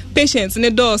patients ne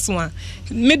doors one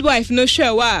midwife no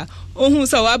sure wa ohun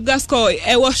so Apgar score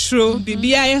e wo shro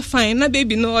bibia ye fine na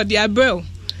baby no o dia bro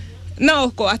na o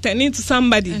ko attending to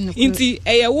somebody inti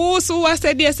e wo so wa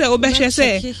said dey say obehwe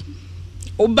say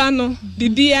obano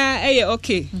bibia eye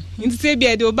okay nti say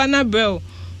bia de obana bro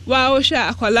wa o hwa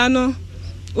akwala no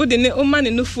wo de ne o ma ne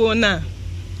no phone na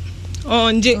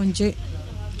onje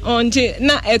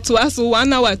na eto aso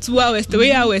 1 hour 2 hours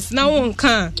 3 hours na won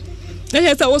kan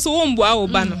na say wo so won bo a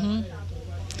obano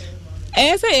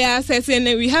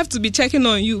say we have to be checking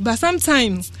on you but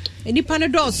sometimes ni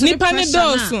panadol nti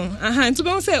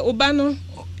be say obano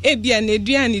e bia na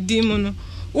eduane di mu no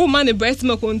woman the breast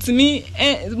milk to me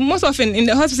most often in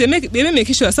the hospital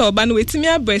make sure say oba no wetimi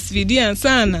a breastfeed and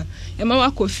sana e ma wa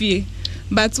kofie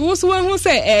but also when who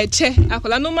say che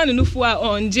akola no man no fu a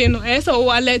onje no e say o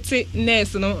wa let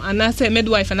nurse no and say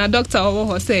midwife and a doctor o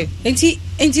ho say enti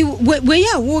we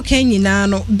ya wo kan nyina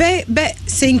no be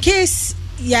in case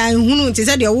ya hunu te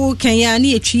say de wo kan ya na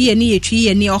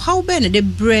yetwi ye o how be na de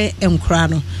bre enkra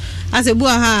no asebu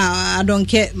ha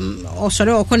adonke o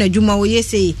sore o kona juma wo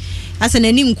yesi asa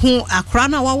nanim ku akra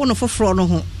na wa wo no foforo no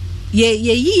ho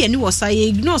ye ni was I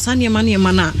ignore sanya money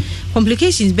mana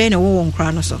complications be na wo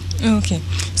nkra no so. Okay,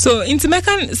 so into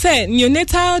mekan say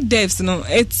neonatal deaths no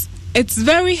it's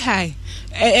very high.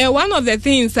 One of the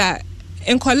things that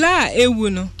enkola ewu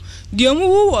no the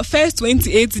omu first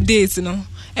 28 days no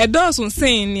e does on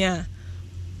saying ya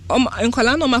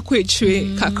enkola no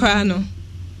makwetwe kakra no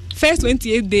first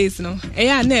 28 days no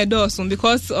eya na e does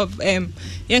because of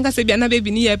yanka se bia na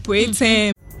baby ni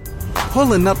yepoetem.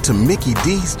 Pulling up to Mickey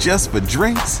D's just for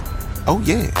drinks? Oh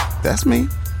yeah, that's me.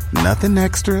 Nothing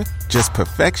extra, just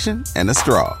perfection and a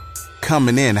straw.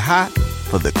 Coming in hot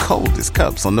for the coldest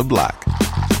cups on the block.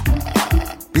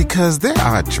 Because there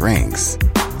are drinks.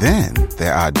 Then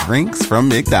there are drinks from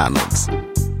McDonald's.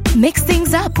 Mix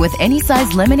things up with any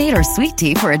size lemonade or sweet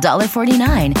tea for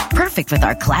 $1.49. Perfect with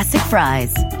our classic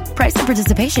fries. Price and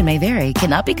participation may vary.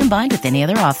 Cannot be combined with any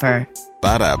other offer.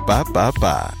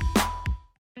 Ba-da-ba-ba-ba.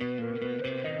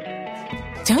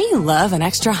 Don't you love an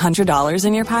extra $100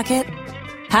 in your pocket?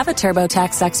 Have a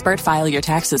TurboTax expert file your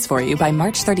taxes for you by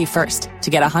March 31st to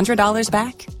get $100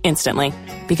 back instantly.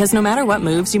 Because no matter what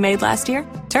moves you made last year,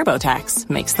 TurboTax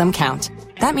makes them count.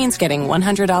 That means getting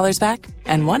 $100 back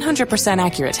and 100%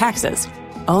 accurate taxes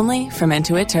only from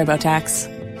Intuit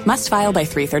TurboTax. Must file by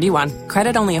 3/31.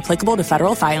 Credit only applicable to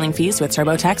federal filing fees with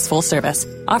TurboTax full service.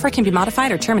 Offer can be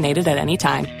modified or terminated at any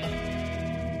time.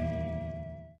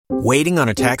 Waiting on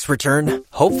a tax return?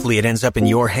 Hopefully it ends up in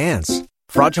your hands.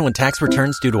 Fraudulent tax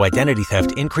returns due to identity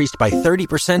theft increased by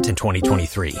 30% in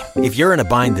 2023. If you're in a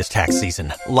bind this tax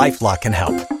season, LifeLock can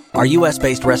help. Our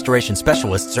U.S.-based restoration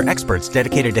specialists are experts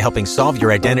dedicated to helping solve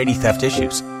your identity theft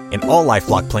issues. And all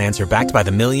LifeLock plans are backed by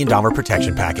the $1 Million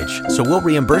Protection Package. So we'll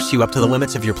reimburse you up to the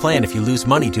limits of your plan if you lose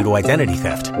money due to identity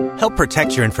theft. Help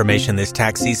protect your information this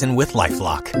tax season with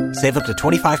LifeLock. Save up to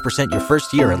 25% your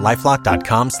first year at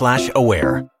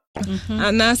LifeLock.com/aware.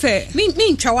 And I say, me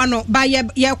chawano ba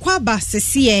ya kwaba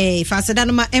sisi fasada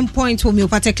no ma endpoint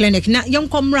homeopathic clinic na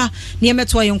yonkomra ne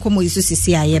emeto yonkomo yisu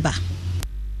sisi ayeba.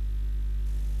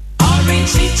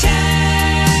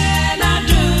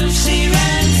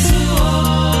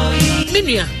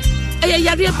 Minua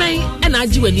yare ben na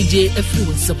agye wani je afiri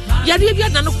wonsam yare bia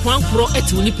na no kwankoro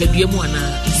ete woni padua mu ana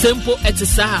sempo ete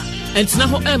saa entina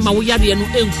ho ma wo yare no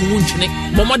enku ntwene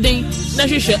bomoden na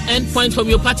hwehwe endpoint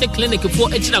homeopathic clinic for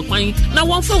echira kwan na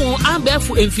wonfa won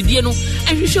ambefo emfidie no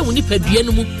ehwehwe woni padua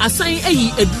no mu asan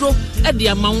ayi aduro ede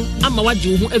amawo ama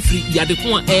wagye wo ho afiri yade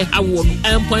ko a hawo no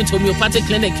endpoint homeopathic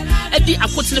clinic edi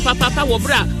akotene papa wo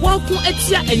bra wo ko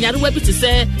etia enyarewa bi te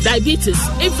se diabetes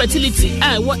infertility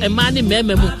wo ema ne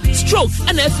mema mu stroke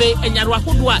na efe enyarewa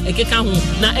hodo a ekeka ho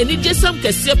na eni jesam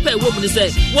kese pa wo mu ne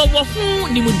se wo ho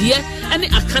nimudie ene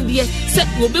akande se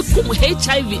wo be kum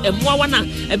HIV emwa na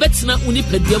ebetina uni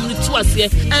paduam ne to ase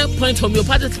endpoint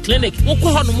homeopathic clinic wo ko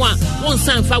ho no a won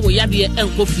san fa wo yade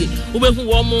enkofie wo be hu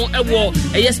wo mo ewo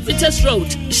yes Peters Road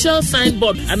Shell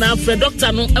signboard and our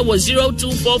doctor no ewo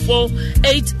 0244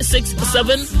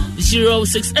 867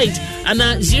 068 and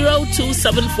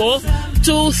 0274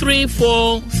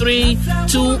 234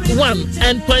 321.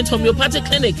 Endpoint Homeopathic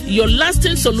Clinic, your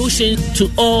lasting solution to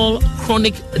all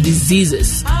chronic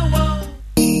diseases.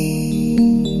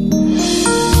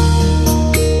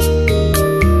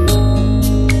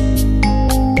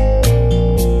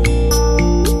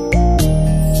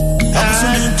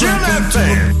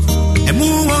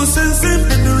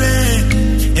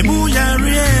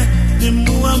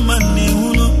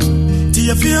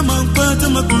 Fear man kwata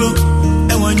maklo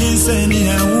e wanyi se ni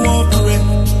hawo pare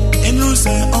enu se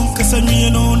onka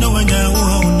sami no na wanya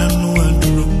wo na no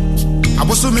aduro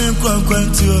aboso me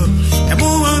kwankwanto e mu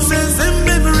won se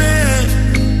sembebre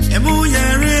e mu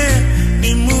yare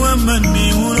ni mu amani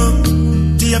uno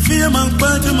ti fear man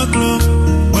kwata maklo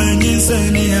wanyi se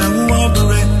ni hawo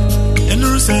pare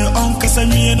enu se onka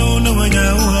sami no na wanya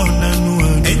wo na no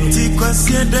enti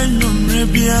kwase danum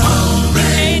rebia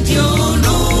radio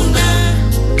no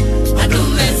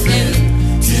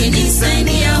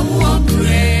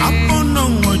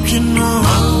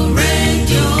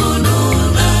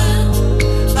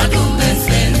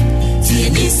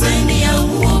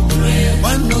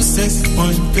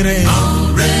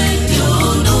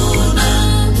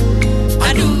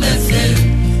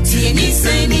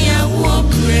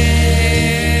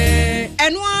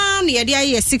yɛde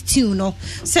ayɛ 16 no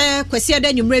sɛ kwasi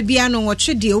ada nwumre bia no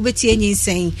wɔtwe de obetie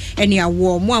nyinsɛn ɛne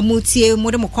awo mo amutie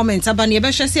mo de mo comment aba ne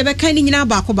yɛbɛhwɛ sɛ yɛbɛka ni nyina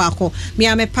baako me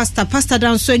ame pastor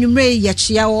dan so nwumre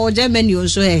yɛkyia wɔ Germany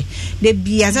ozo de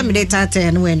bia sɛ me de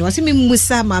tata no wɛn wɔse me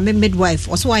musa ma me midwife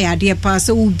wɔse wa yɛ ade pa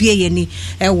sɛ ubie yɛ ni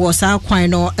ɛwɔ saa kwan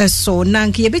no ɛso na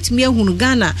nke yɛbɛtumi ahunu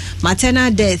Ghana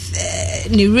maternal death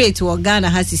ni rate wɔ Ghana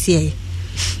ha sisi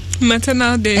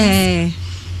maternal deaths.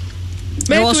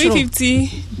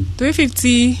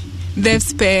 350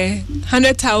 deaths per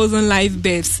 100,000 live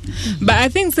births. But I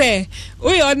think say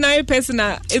we ordinary person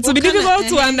it will be difficult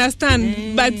to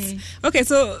understand. But okay,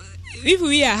 so if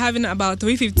we are having about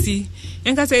 350,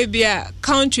 and can say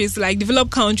countries like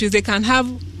developed countries, they can have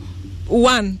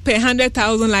 1 per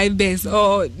 100,000 live births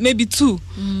or maybe 2.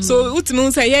 So what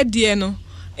say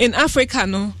in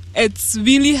Africa it's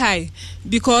really high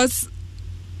because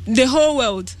the whole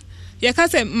world. You can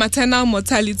say maternal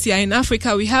mortality in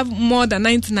Africa. We have more than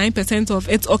 99% of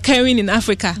it occurring in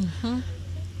Africa.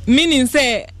 Meaning,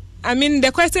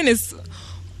 the question is,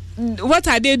 what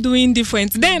are they doing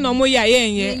different? Then, and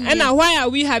why are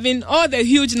we having all the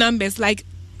huge numbers like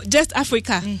just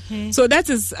Africa? So that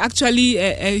is actually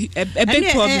a big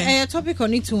problem. A topic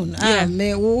on its own.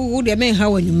 Would you mean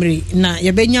how you marry? Now,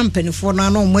 you be yamping for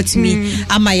no what me.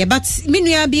 Am I? But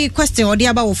me be question or the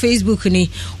about Facebook ni.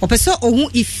 Or person who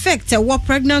affect a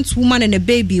pregnant woman and a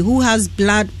baby who has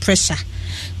blood pressure.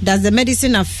 Does the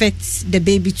medicine affect the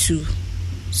baby too?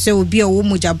 So be a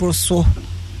woman jabroso.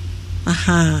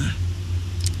 Aha.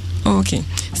 Okay.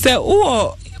 So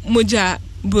who muja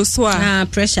broswa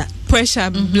pressure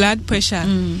blood pressure.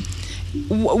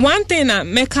 One thing that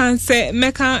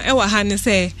mekan ewa hane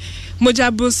say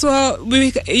moja broswa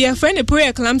we your friend a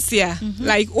preeclampsia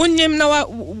like onyem na wa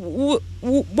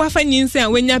fanyinse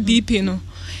and wenya BP no.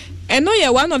 And no,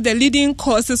 you're one of the leading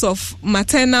causes of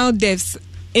maternal deaths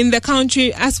in the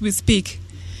country as we speak.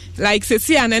 Like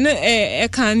sesi anene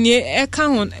can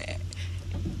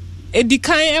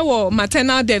ewo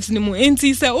maternal deaths ni mu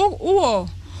enti se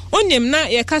onyem na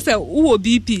ye kasa wo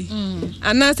BP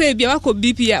ana say bia wako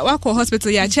BP ya wako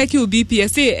hospital ya check you BP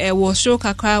say wo show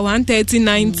kakra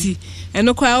 130/90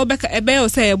 eno kwa ebe o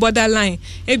say borderline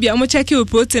e bia mo check you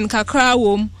protein kakra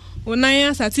wo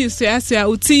unan satisfy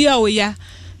uti ya oya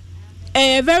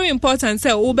very important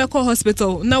say ubeko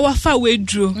hospital na wafa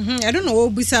wedro I don't know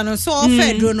obisa no so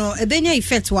ofedro no ebenya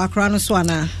effect wakra no so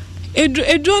ana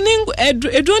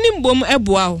edroning bom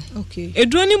eboa okay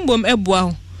edroning bom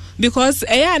eboa because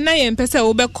na yempese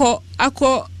ubeko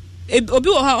akọ obi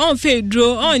wo ha on fe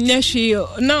dro on nyehwe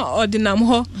na ordinam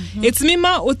ho etimi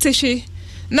ma otehwe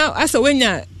na asa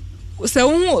wenya se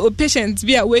wo patient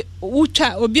bia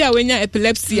wucha obi a wenya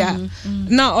epilepsy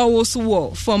na always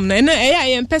wo form na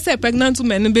yempese pregnant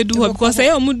women bedu ho because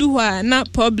omudu ho na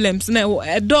problems na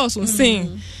adults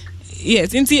sin.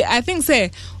 Yes, I think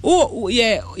say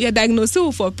you diagnose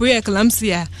for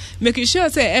preeclampsia, making sure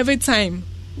say every time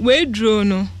we draw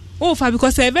no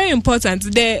because it's very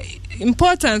important. The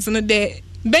importance and the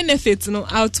benefits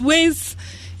outweighs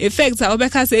effects that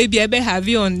Obeka say be have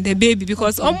on the baby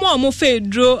because omo fail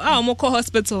draw omo call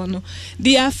hospital no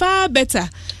they are far better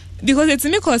because it's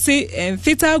make us say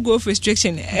fetal growth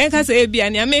restriction. Eka say be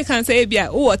and American say be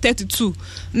 32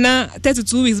 na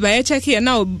 32 weeks by check here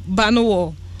now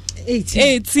bano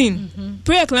 18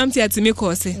 preeclampsia to me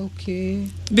cause okay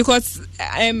because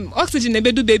oxygen e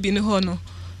bedu baby no no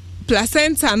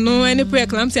placenta no any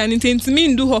preeclampsia and intimi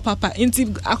ndu ho papa inti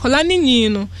akola ni nyi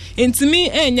no intimi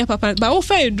enya papa ba wo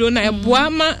fa edro na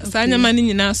eboa ma sanya ma ni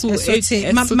nyina so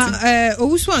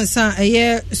owusu ansa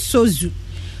eye sozu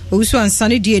owusu ansa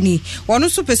ne die ni wono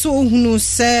so pese ohunu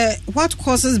say what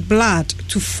causes blood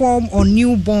to form on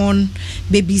newborn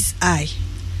baby's eye.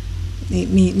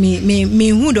 Me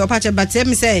who do patch but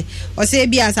me say or say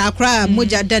be as akra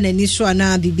moja dan ani so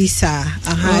na bibisa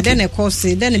aha then e course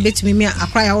then e betimi me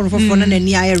akra ya for na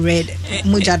ani aye red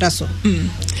moja da so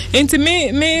enti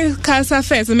me cancer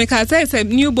first me cancer say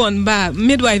newborn ba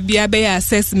midwife be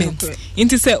assessment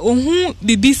enti say ohun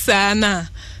bibisa na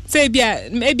say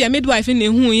bia midwife ni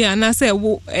hu ya na say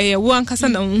wo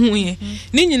ankasa na hu ye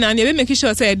ni nyina na be make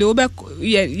sure say de wo be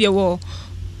ye wo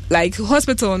like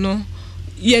hospital no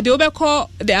they will call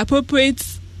the appropriate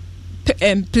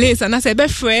place and I say be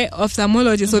free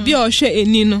ophthalmologist so be or share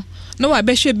any no wa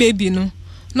be share baby no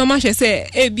much say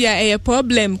a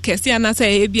problem kesi and I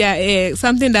say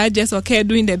something that just occurred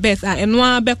during the birth and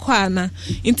one be na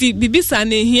inti bibisa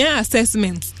na here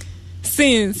assessment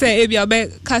since say be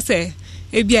kase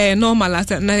a normal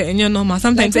na normal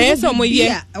sometimes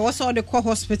what's all the core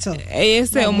hospital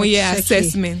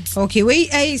assessment okay we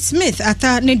Smith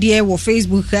ata ne de wo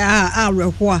Facebook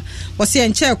reho was say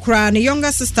enche kra ne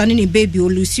younger sister ne baby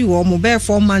Lucy wo mo be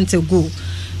 4 months ago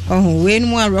we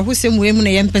no reho sem we mu na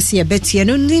yempese ye betie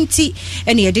no nti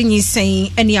ene ye de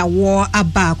nyisan ene awo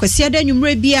aba kwasi ada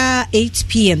nwumre bia 8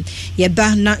 pm ye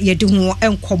ba na ye de ho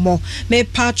enkomo me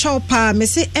pa chopa me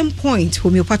say endpoint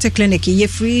homeopathic clinic ye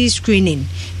free screening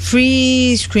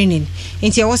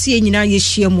nti awose ye nyina ye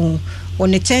hia mu on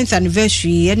the 10th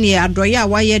anniversary ene adoye a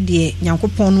waye de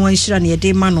Nyankopon no anhira ne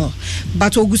de ma no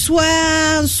but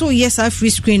ogusua so yes a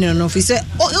free screen no fi say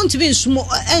ontimi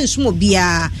ensumo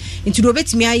bia into do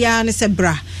betimi aya ne se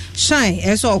bra shine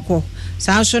eso okọ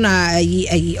saa so na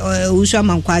usua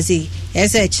mankwaze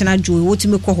ese china jo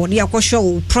wotimi kọ ho ne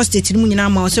yakọhwe prostate mu nyina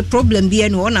ma so problem bia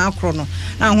no na akro no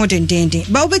na ho dendende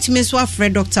ba obetimi so afre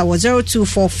doctor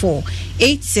 0244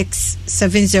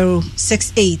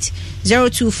 867068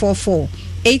 0244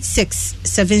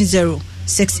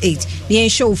 867068 the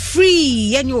show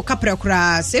free yen you kapra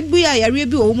kra se bua yare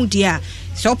bi o mu dia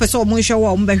so pese o mo hwe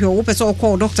wo mo behwe wo pese o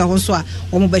call doctor ho so a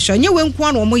o mo behwe nye we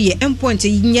nko na o mo ye endpoint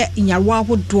nye nyawo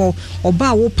ahodo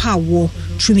oba wo pa wo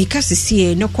twimika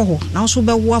sese ne kɔ ho na so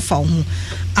be wo afa ho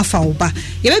afa wo ba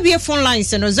ye be be phone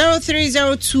lines no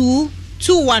 0302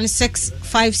 216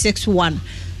 561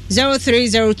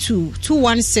 0302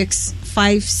 216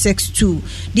 562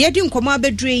 the edi nkoma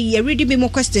bedre ye ready me more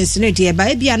questions ne de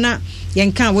ba bia na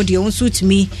yenka wo de on suit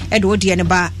me e de wo de ne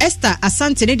ba Esther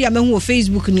Asante ne de amehu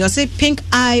Facebook ni o say pink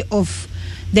eye of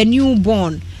the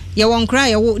newborn ye won cry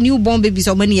ye newborn baby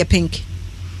so many ye pink.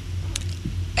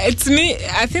 It's me,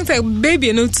 I think like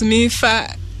baby no to me for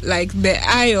like the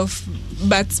eye of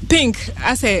but pink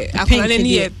as a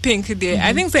pink there.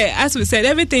 I think say as we said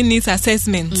everything needs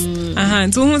assessment.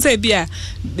 So who say bia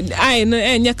I know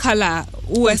any color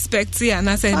who expect and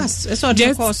I said it's all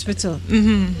just hospital.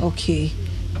 Okay.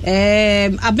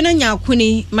 Abena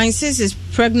Nyakuni, my sis is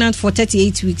pregnant for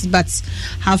 38 weeks but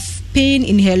have pain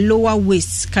in her lower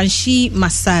waist. Can she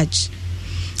massage?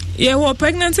 Yeah, well,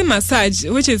 pregnancy massage,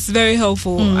 which is very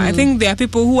helpful. I think there are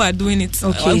people who are doing it.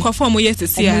 Okay.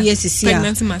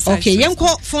 Pregnancy massage. Okay, you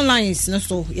call phone lines. No,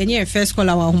 so you first call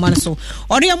our woman. So,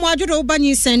 or you want to open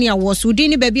your senior was who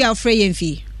didn't baby afraid and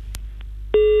fee.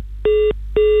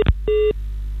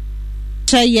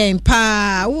 Chayen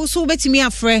pa so bet me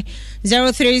afre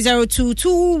 0302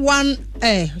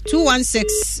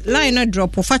 216 line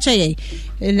drop for facha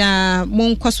na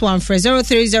mon kwas one for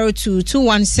 0302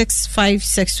 216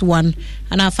 561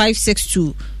 and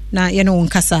 562 na ye no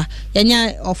nkasa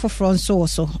yenya ofofro nso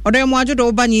so odo mo ajodo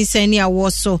obani sani awo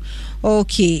so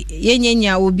okay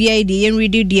yenya obi ai de yen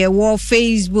read de wo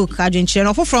Facebook adwenche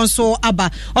no ofofro nso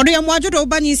aba odo mo ajodo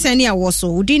obani sani awo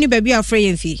so udi ni baby afre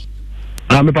yemfi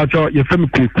me pacho ye femi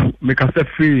kuku me ka se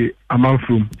free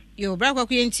amanfrum yo bra kwa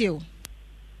kuyenti o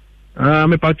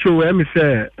me pacho we me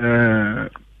say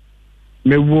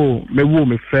me wo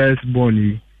first born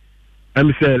yi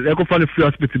me say le ko fa the free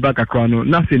hospital back akwa no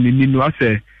na se ni no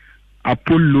ase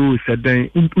Apollo said then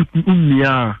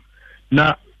umia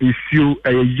na issue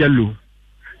yellow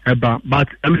eba but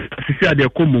see ade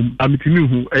komum amitimi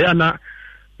hu eya na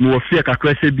no fear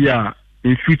kakra se bia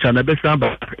in future na be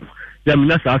samba ya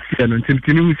mina sa afia no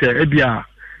ntimtini hu se e bia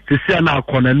se sia na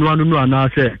akona no anu no ana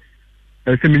se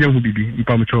se minya hu bibi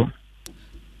mpamcho.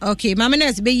 Okay,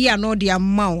 mamenes be ya no dia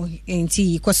maw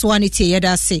enti kwaswanity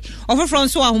yeda se ofofro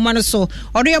nso ahoma no so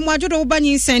odo ya mwajodo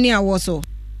ubanyi nsani awo so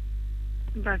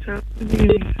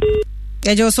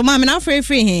ejo so mame na free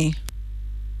he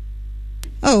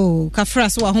oh kafra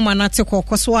so ahoma na te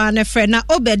kokoswa na frɛ na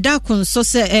obeda kunso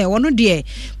se wono de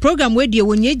program we de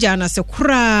wonye gya na se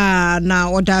kura na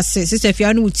oda se sister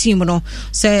fia no team no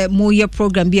se moye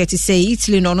program bi ati say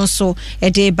Italy no so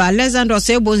de ba Alexander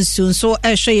se bonsu so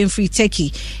hwe yem free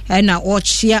turkey na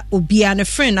ochia obia na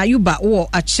friend ayuba wo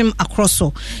achim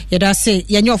akroso yeda se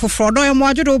yenye ofofro do yemo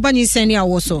ajodo bani sani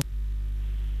awo so.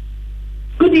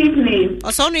 Good evening.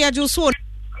 Osonu ya juso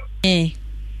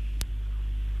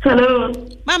Hello.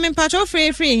 Mama mpacho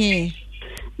free he.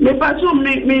 Me pacho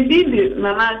me did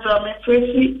na na me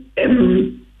free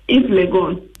if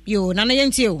legon. Yo nana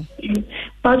yenti o.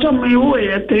 Pacho me wo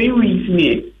ya 3 weeks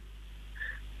ni.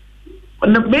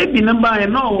 Na baby na ba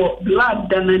no blood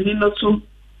than ni no so.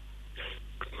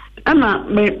 Ana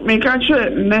me catch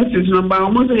nurses number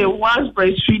almost once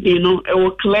breastfeeding no it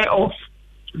will clear off.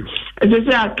 As I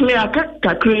say, I clear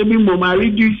kakrebi mama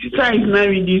reduce size na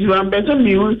reduce one better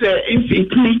me who say if it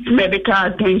needs medical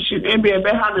attention, maybe a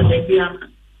better baby.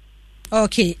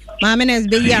 Okay, mama nes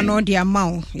be ya no dia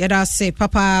maw yeda say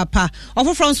papa pa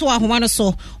ofo from so ahoma no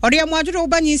so ode ya mwajodo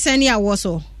ubanyi nsani awo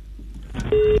so.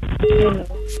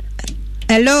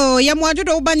 Hello, ya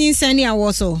mwajodo ubanyi nsani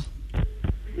awo so.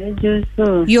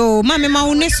 Yo mama ma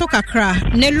une so kakra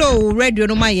ne low radio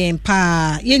no mayen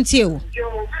pa yenti o.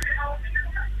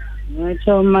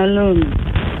 So malum.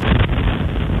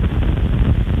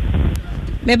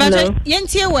 Me baje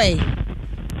yentie we.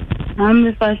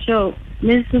 Am fa show.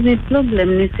 This is the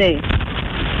problem ni say.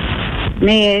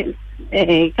 Me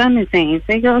can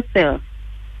say yourself.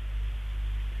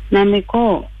 Na me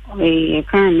ko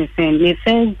can say me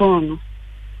first born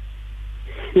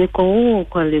me ko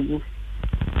Kolebu.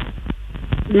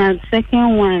 Na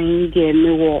second one dey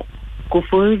me wo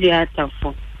Kofori di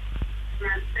atafo.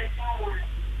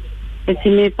 Eti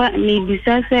me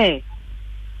bisa say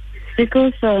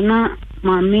sickle cell na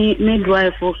mami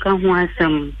midwife ka ho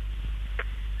asem.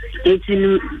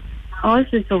 Eti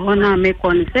hospital ho na me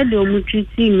kon say de omu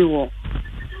treati me wo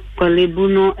Kolebu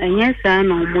no enye sa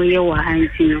na omo ye wa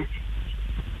hanti no.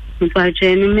 Mpa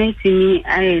cheni me timi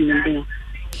ayende.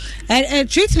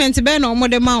 Treatment be no omo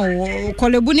de ma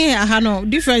Kolebu ni aha no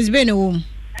difference be no wo.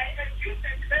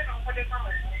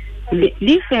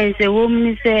 Difference wo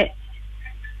me say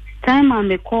time I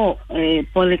me call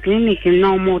polyclinic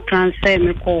no more transfer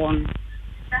me call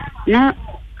na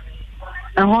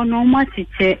ho no ma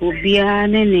tiche obia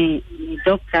ne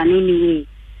doctor ni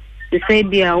say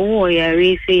bia wo ya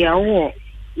re say ya wo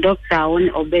doctor won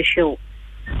obesho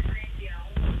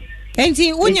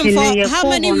enti unyem for how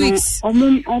many weeks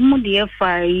omo de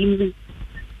fa yi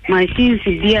machines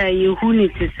bia you who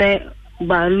need to say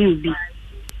balu bi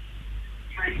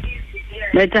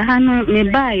but hanu me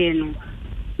baye no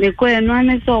me ko no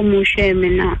ane so mo hwe me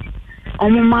na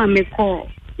omo ma me ko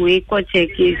we ko check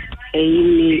is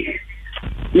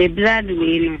me blood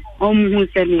we no omo hu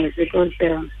se me se ko se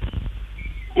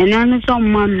and ane so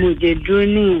ma mo je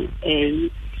drone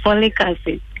folic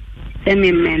acid se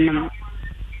me menam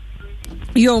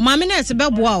yo mama na se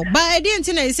beboa ba e di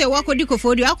ntina say wakodi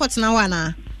Kofori akotena wa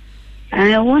na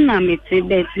wona me te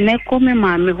bet me ko me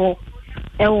ma me ho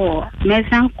ewo me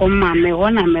san ko ma me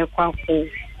wona me kwa ko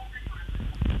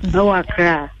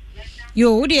Awakra.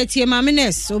 Yo, udi etie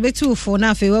mamines, obetu fo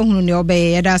na fe wahunu ne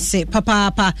obeye yeda se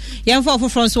papa. Yemfo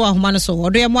for so ahoma no so.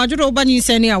 Odo ye moadwo oba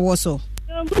nyinsani awo so.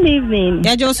 Good evening.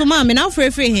 Ya jo so mama na free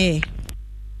he.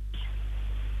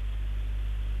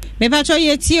 Me pacho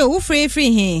ye tie o free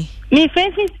he. Me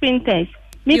free sprinters.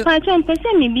 Me pacho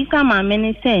mpese me bisa mama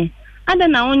ne se. Ada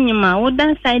na onyima wo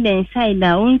dan side and side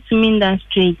a untumi nda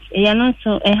straight. Ya no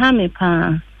so e ha me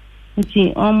pa.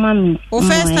 Nti o mami. O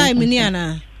first time ni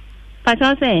ana.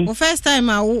 Pacho say. O first time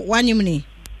a wanyim ni.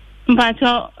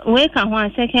 Pacho we ka ho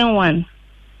second one.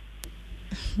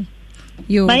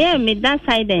 Yo. Ba ya me that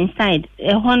side and side.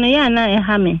 E ho no ya na e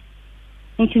ha me.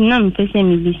 Nti na mpese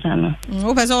me bisa no.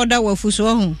 O pese o da wafuso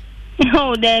ho.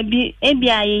 Oh, there be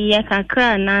ye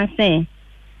kakra na say.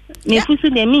 Me fusu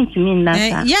de mintimi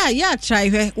ndasa. Yeah, try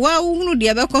we. Wa hunu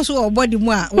de be koso obody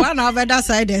mu a. Wa na over that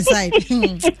side and side.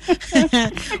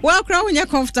 Wa kra unya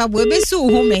comfortable be su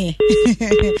ho me.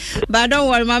 But don't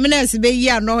worry, mama na se be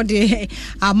ya no de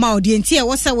amount de ntia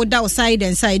wo se wo da side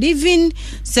and side. Even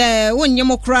se wonye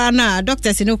mo kra na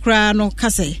doctors no kra no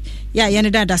kase. Ya ye ne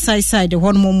da side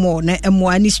one more na emo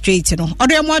ani straight no.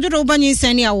 Odo emo adodo ba nyi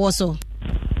sani awo so.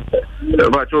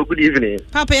 Good evening.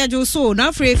 Papa ya jo so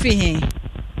na free he.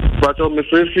 But me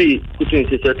free putting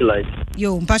satellite.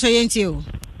 Yo, mpacho yenti o.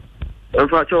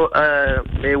 Mpacho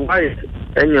my wife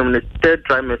enyam the third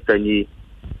trimester ni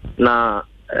na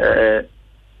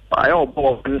I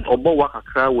obo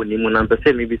wakakra woni mu na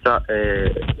mpese me bisa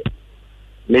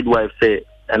midwife say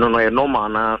eno no normal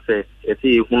na say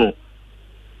eti hunu.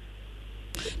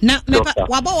 Na me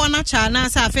wabo wana cha na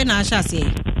sa afi na asha se.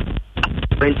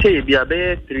 Penche bia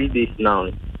be 3 days now.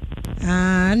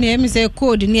 Ne me say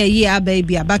code near year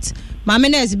baby, but my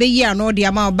menes be year no the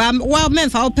amount. Well, men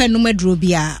for open no medro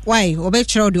bia. Why? Obe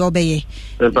chro de obeye.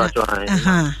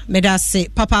 Me da say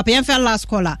papa pe enfel last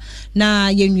caller. Na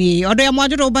yenwi odo ya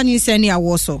modro oba ni sani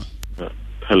awo so.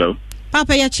 Hello.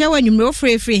 Papa ya chewa nyumro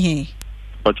free he.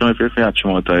 Pacho me free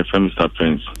achimota Mr.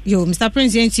 Prince. Yo, Mr.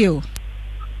 Prince yenti o.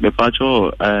 Me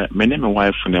pacho me name my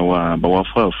wife ne wa ba wa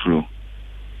fa flu.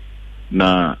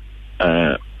 Na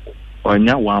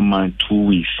onya 1 month 2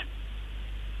 weeks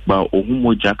ba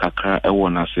ohumo jakakra ewo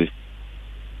na se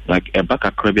like eba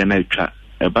kakra bia na etwa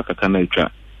eba kakra na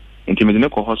etwa nti me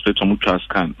ko hospital mu twa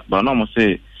scan ba no mo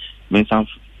say me san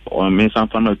for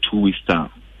 2 weeks down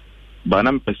ba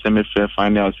na me pese me fair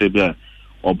final say bia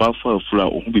oba for fura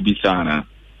ohu bibisa na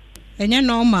enye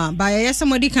normal ba ye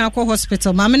somebody kan ko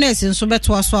hospital ma me na sin so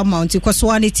beto aso amount ko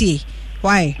so anity.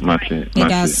 Why? Mate.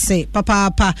 Say,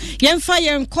 Papa. Yenfa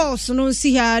yen calls no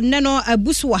see her neno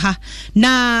abuswaha.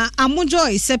 Na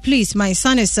Amujoy say please, my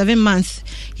son is 7 months.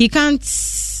 He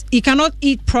cannot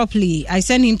eat properly. I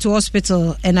sent him to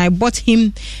hospital and I bought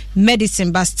him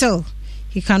medicine, but still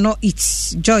he cannot eat.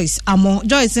 Joyce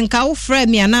nka wo frɛ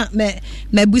me ana me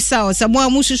busa o sɛ mo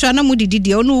amuhwehwɛ na mo didi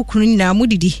de ono kunu na mo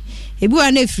didi ebi wa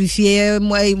na frifie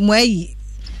mo ayi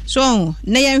so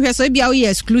na yenhwe so bia we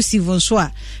exclusive nso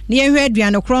a na yenhwe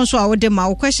aduane kro nso a wo de ma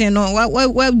wo question no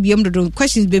wa biem do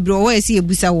questions bebre wo esi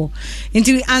ebusa wo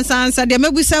nti answer de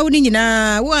mebusa wo ni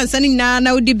nyina wo answer ni nyina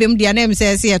na wo di bem de na em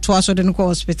say ese to aso de no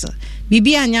hospital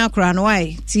bibi anya akra no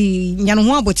why ti nyano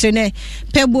ho abotre ne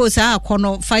pebo sa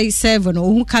akono 57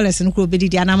 ohu colors no kro bedi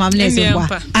dia na mamne se bwa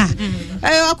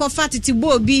akọ ti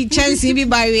bo bi chance bi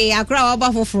by way akra wa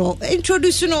ba foforo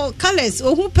introduce no colors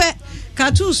ohu pe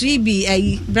cartoons bi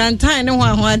ai brandtime ne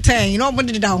ho tan you know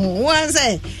body da ho wan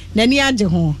say nani age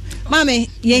ho mame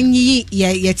yenyi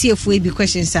ye tiefu bi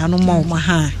questions anu ma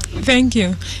ha. Thank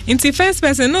you. Inti first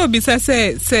person no bi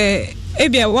say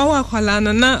ebia wa kwala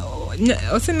no na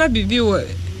osina bibi wo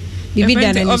bibi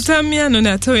dana optamia no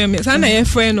na tell me say na ye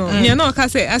friend no nya na o ka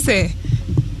say ase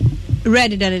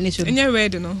red dana ni so nya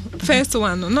red no first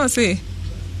one no say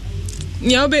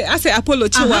nya obe ase Apollo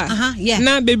chiwa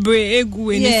na bebre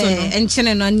egu eni so no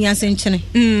enchene no anya se enchene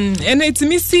and it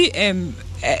me see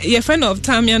your friend of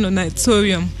Tamia no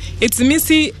Natorium it me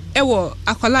see ewo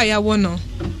akwala ya wo no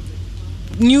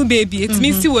new baby it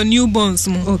me see wo newborns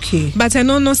mo okay but I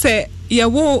no say ye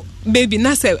wo baby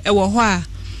na say ewo ho a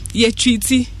ye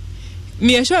treat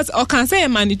me sure or can say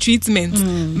man treatment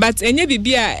but enye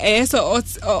bibia so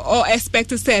or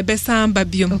expect say be samba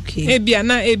biom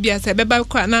ebia say beba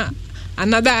kwa na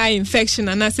another eye infection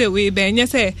and I say we be enye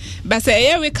say but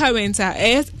say recurrent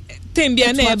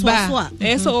tembia na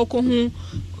eba so okohu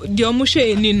di omo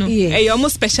hwe eni no omo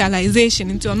specialization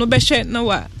into ono be hwe na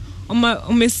wa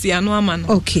omesia no ama no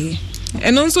okay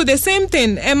and also the same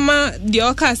thing Emma the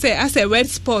oka say as a red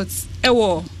spots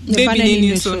ewo baby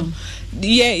ni so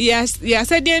yes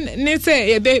said then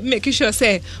say make sure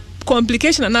say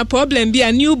complication na problem be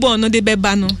a newborn no de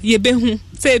beba no ye be hu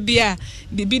say bia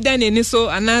bibi dan ni so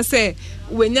ana say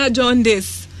wenya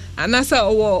jaundice ana say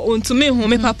owo ontumi hu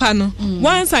me papa no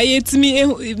once I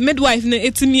etimi midwife no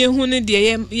etimi hu no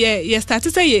de ye start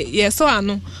say ye so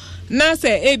ano na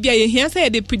say ebia ye hia say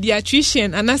the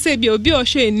pediatrician ana say bia obi o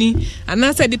hwe ni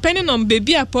ana say depending on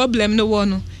baby a problem no wo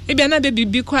no ebia na baby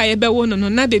bi kwa ye be wo no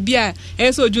na baby a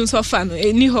eso jun so fa no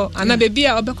eni ho ana baby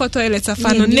a obe toilet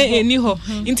fa no na eni ho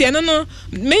nti eno no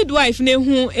midwife na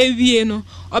hu ewie no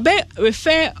obe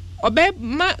refer obe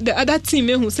ma the other team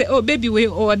who say oh baby we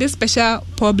or this special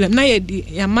problem na ye di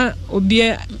yama obi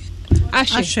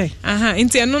ashe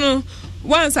nti eno no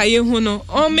once I hu no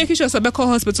on make sure so be call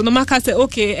hospital no maka say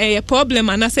okay a problem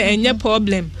and I say enye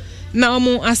problem na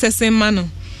omo assessing man no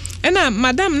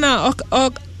madam na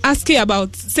asking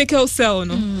about sickle cell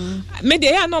no me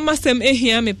dey no masem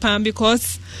ehia me pan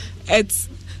because it's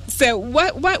say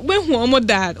what when who omo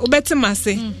dad obetima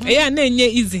say na enye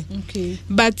easy okay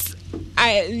but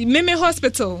I me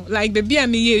hospital like baby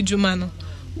am ye ejuma no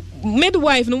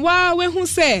midwife no wa when who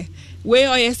say we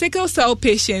are a sickle cell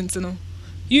patient no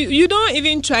you don't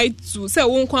even try to say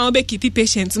won kwa be keep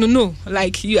patient no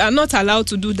like you are not allowed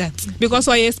to do that because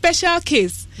we a special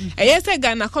case yes a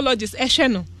gynecologist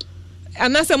ehwe no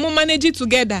and as a manage it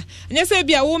together and you say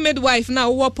be a midwife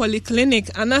now wo polyclinic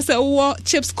and as a wo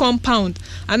chips compound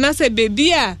and as a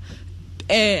baby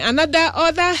another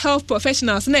other health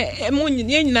professionals na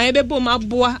nyina ebebo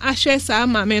maboa ahwe sa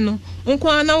amame no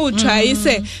nkwa na wo try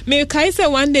say me kai say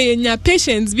one day nya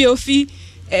patients be ofi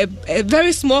a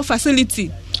very small facility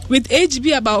with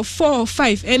HB about 4 or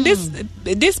 5 and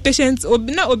this patients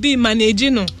obi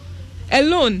managing no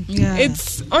alone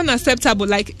it's unacceptable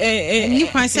like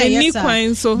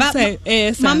so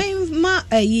mama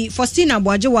Faustina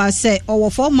Boajewa say our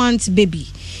 4 months baby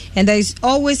and there is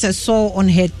always a sore on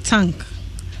her tongue.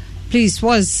 Please,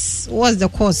 what's the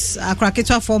cause? A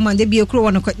cracketwa 4 months, they be a crew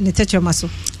on the teacher muscle.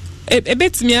 A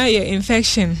bit me a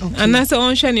infection, and that's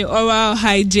on shiny oral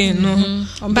hygiene. No,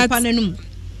 but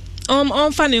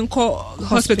on fanning call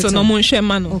hospital no mon share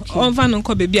man. On fanning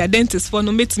call baby a dentist for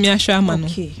no meet me a share man.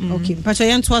 Okay. But I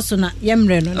am to us on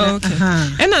yemre no.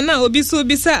 Okay. And now obi so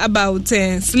bisa about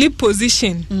sleep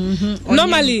position.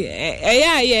 Normally,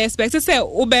 yeah, expect to say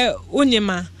obe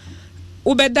unyema.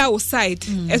 Ubeda side,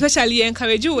 especially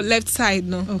encourage you left side,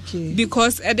 no. Okay.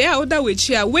 Because they are other with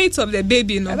share weight of the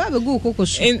baby, no. And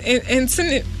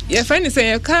your friend is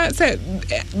saying you can't say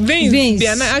veins be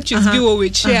an actress be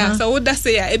with share. So what that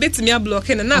say a bit me a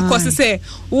blocking and now cause say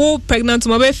pregnant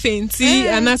mobile faint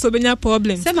and that's a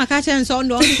problem. Say my catch and so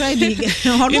don't try big.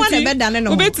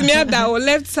 Ubet me at our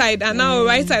left side and now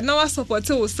right side. Now I support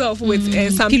yourself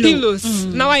with some pillows.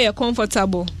 Now I are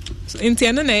comfortable. So in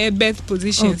the bed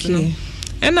position. Okay.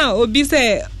 And now obi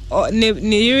say ne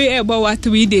yiri about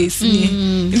 3 days ni.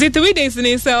 In 3 days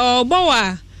ni say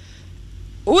obawa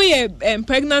we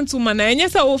pregnant woman and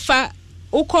yes ofa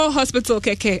uko hospital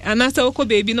keke and asa uko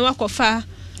baby no wakofa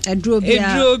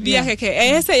Edrobia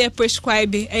keke. I say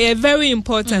prescribe. Very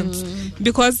important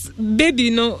because baby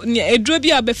no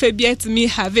edrobia befe to me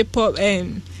have a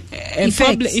problem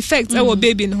effect our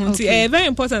baby no hunti. Very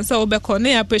important so be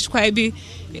corner prescribe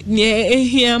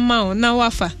here now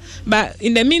wafa. But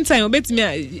in the meantime obet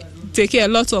me take a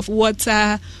lot of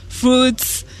water,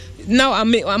 fruits. Now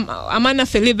I'm gonna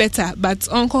feel better, but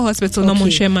Uncle Hospital no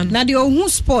more shaman. Now the who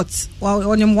sports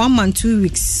on 1 month 2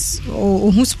 weeks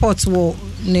or who sports wo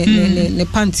ne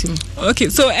panty. Okay,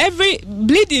 so every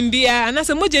bleeding beer and as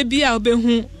a moje beer be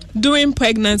who during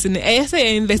pregnancy I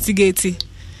say investigate.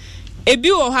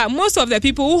 Most of the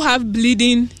people who have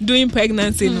bleeding during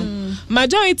pregnancy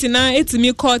majority now it's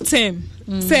me call term.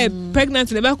 Say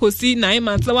pregnancy never could see 9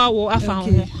 months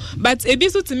but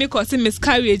ebisu to me cause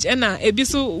miscarriage and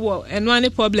ebisu and one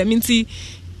problem inti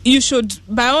you should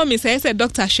by all means say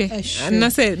doctor and I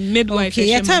say midwife.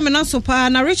 Okay, your time and also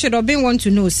na Richard Obin want to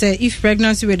know say if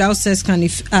pregnancy without sex can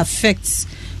affect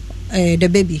the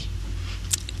baby.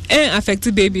 Affect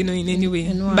the baby no in any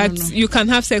way, but you can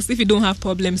have sex if you don't have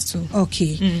problems too.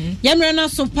 Okay. Yamrena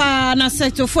so pa na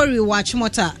sector for we watch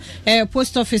motor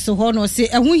post office ho no say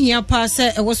ehun hia pa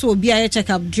say e was obi a check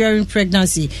up during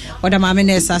pregnancy or the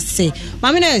mamines say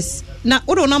mamines na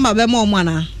odo number be mo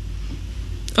ana.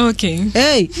 Okay.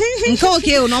 Hey,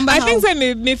 okay, number. I think say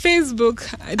me Facebook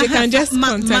they can just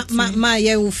contact my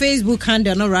Facebook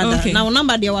handle no rather. Okay. Now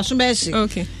number there was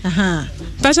okay.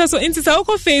 Pasha so into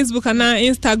Saoko Facebook and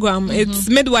Instagram it's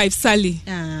midwife Sally.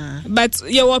 But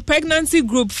your pregnancy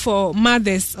group for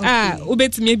mothers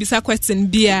ubet me bisa question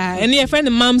bia and your friend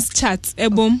mom's chat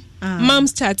ebom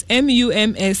mom's chat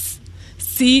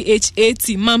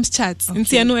MUMSCHAT mom's chat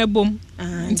nti no ebom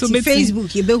into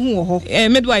Facebook you be hu ho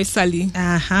midwife Sally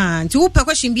nti wo pe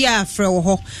question bia afre wo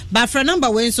ho but for number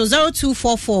when so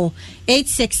 0244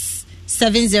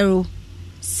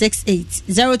 867068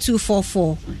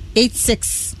 0244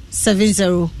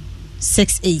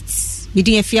 867068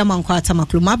 bidin afia mankwa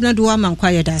atamaklu mabna duwa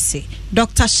mankwa yedase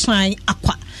Dr. Shine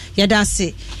Akwa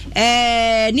yedase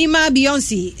Nima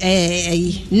Beyonce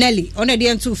Nelly on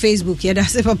the to Facebook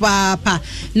yedase papa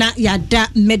na yada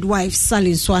midwife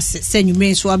Sally Swase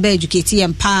senyumen so abe educate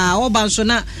em pa obanso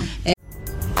na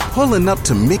Pulling up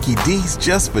to Mickey D's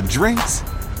just for drinks.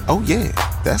 Oh yeah,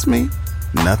 that's me.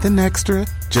 Nothing extra,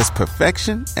 just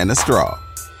perfection and a straw.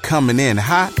 Coming in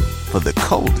hot for the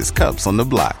coldest cups on the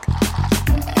block.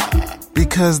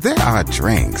 Because there are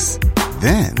drinks.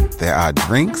 Then there are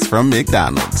drinks from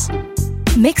McDonald's.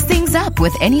 Mix things up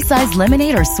with any size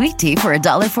lemonade or sweet tea for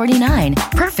 $1.49.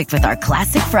 Perfect with our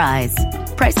classic fries.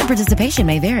 Price and participation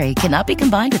may vary. Cannot be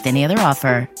combined with any other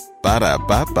offer.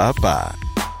 Ba-da-ba-ba-ba.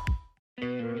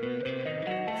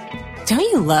 Don't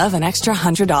you love an extra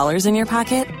 $100 in your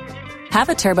pocket? Have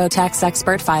a TurboTax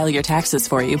expert file your taxes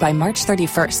for you by March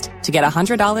 31st to get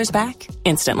 $100 back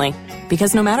instantly.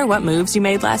 Because no matter what moves you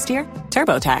made last year,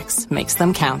 TurboTax makes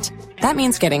them count. That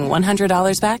means getting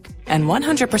 $100 back and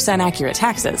 100% accurate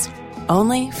taxes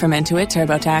only from Intuit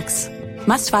TurboTax.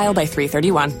 Must file by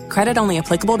 3/31. Credit only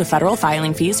applicable to federal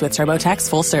filing fees with TurboTax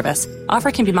full service.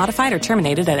 Offer can be modified or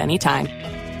terminated at any time.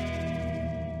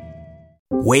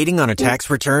 Waiting on a tax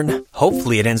return?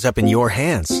 Hopefully it ends up in your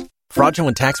hands.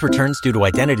 Fraudulent tax returns due to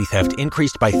identity theft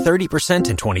increased by 30%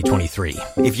 in 2023.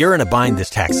 If you're in a bind this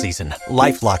tax season,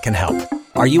 LifeLock can help.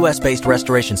 Our U.S.-based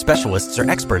restoration specialists are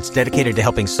experts dedicated to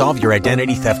helping solve your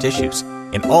identity theft issues.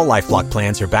 And all LifeLock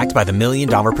plans are backed by the $1 Million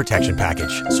Protection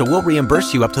Package. So we'll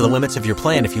reimburse you up to the limits of your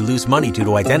plan if you lose money due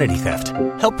to identity theft.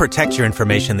 Help protect your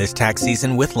information this tax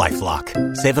season with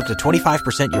LifeLock. Save up to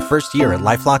 25% your first year at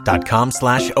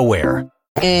LifeLock.com/aware.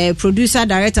 Producer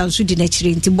director so di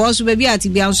nachiri nti boss baby ati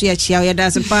bia nso ya chia ya da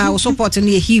se pa support no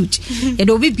huge e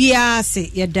do bi bia se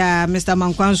ya da Mr.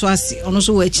 Mankwan so ase ono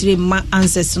so wa chire ma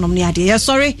answers no ne ade ya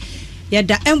sorry ya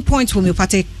da endpoint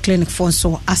homeopathic clinic for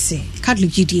so ase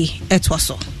Catholic GD etwa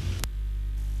so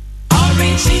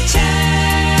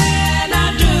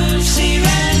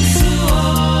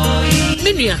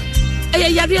Minua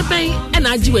yare ben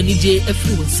na agi wani je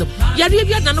afiri wonsam yare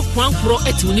bia na no kwankoro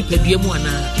eti woni padua mu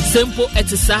ana sempo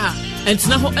etisa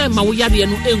entina ho ma wo yare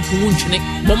no enku ntwene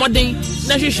bomoden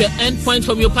na hwehwe endpoint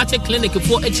homeopathic clinic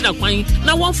for echira kwan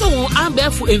na wonfa won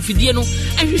abefo emfidie no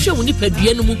ehwehwe woni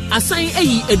padua no mu asan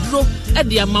ayi aduro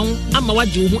edi amawo ama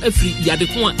waje wo afiri yade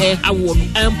ko hawo no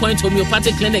endpoint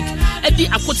homeopathic clinic edi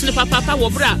akotene papa wo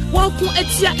bra wo ko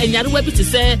etia enyarewa bi te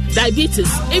se diabetes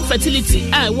infertility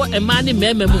wo ema ne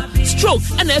mema mu stroke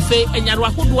ɛna afei ɛnyaro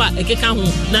ahodoɔ a ɛkeka ho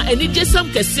na anigye sam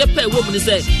kɛseɛ pɛ ɛwɔ mu ne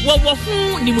sɛ wɔwɔ ho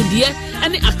nimdeɛ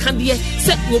ɛne akadeɛ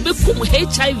sɛ wɔbɛkum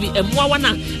HIV mmoawa no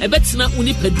a ɛbɛtena wo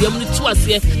nipadua mu no to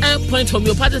aseɛ Point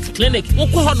Homeopathic Clinic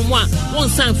wokɔ hɔ nom a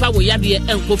wonsan fa wo yadeɛ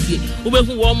ɛnkɔ fie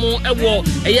wobɛhu wɔn mo ɛwɔ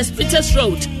ɛyɛ Peters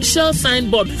Road Shell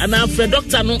Signboard and after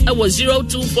doctor no ɛwɔ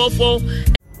 0244.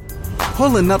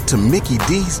 Pulling up to Mickey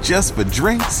D's just for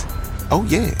drinks? Oh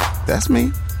yeah, that's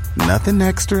me. Nothing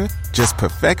extra, just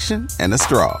perfection and a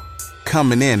straw.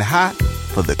 Coming in hot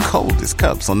for the coldest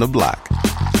cups on the block.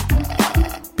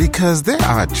 Because there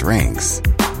are drinks.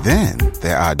 Then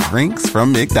there are drinks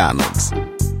from McDonald's.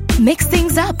 Mix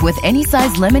things up with any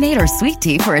size lemonade or sweet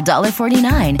tea for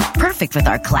 $1.49. Perfect with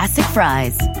our classic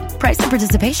fries. Price and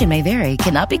participation may vary.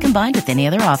 Cannot be combined with any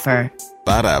other offer.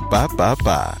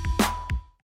 Ba-da-ba-ba-ba.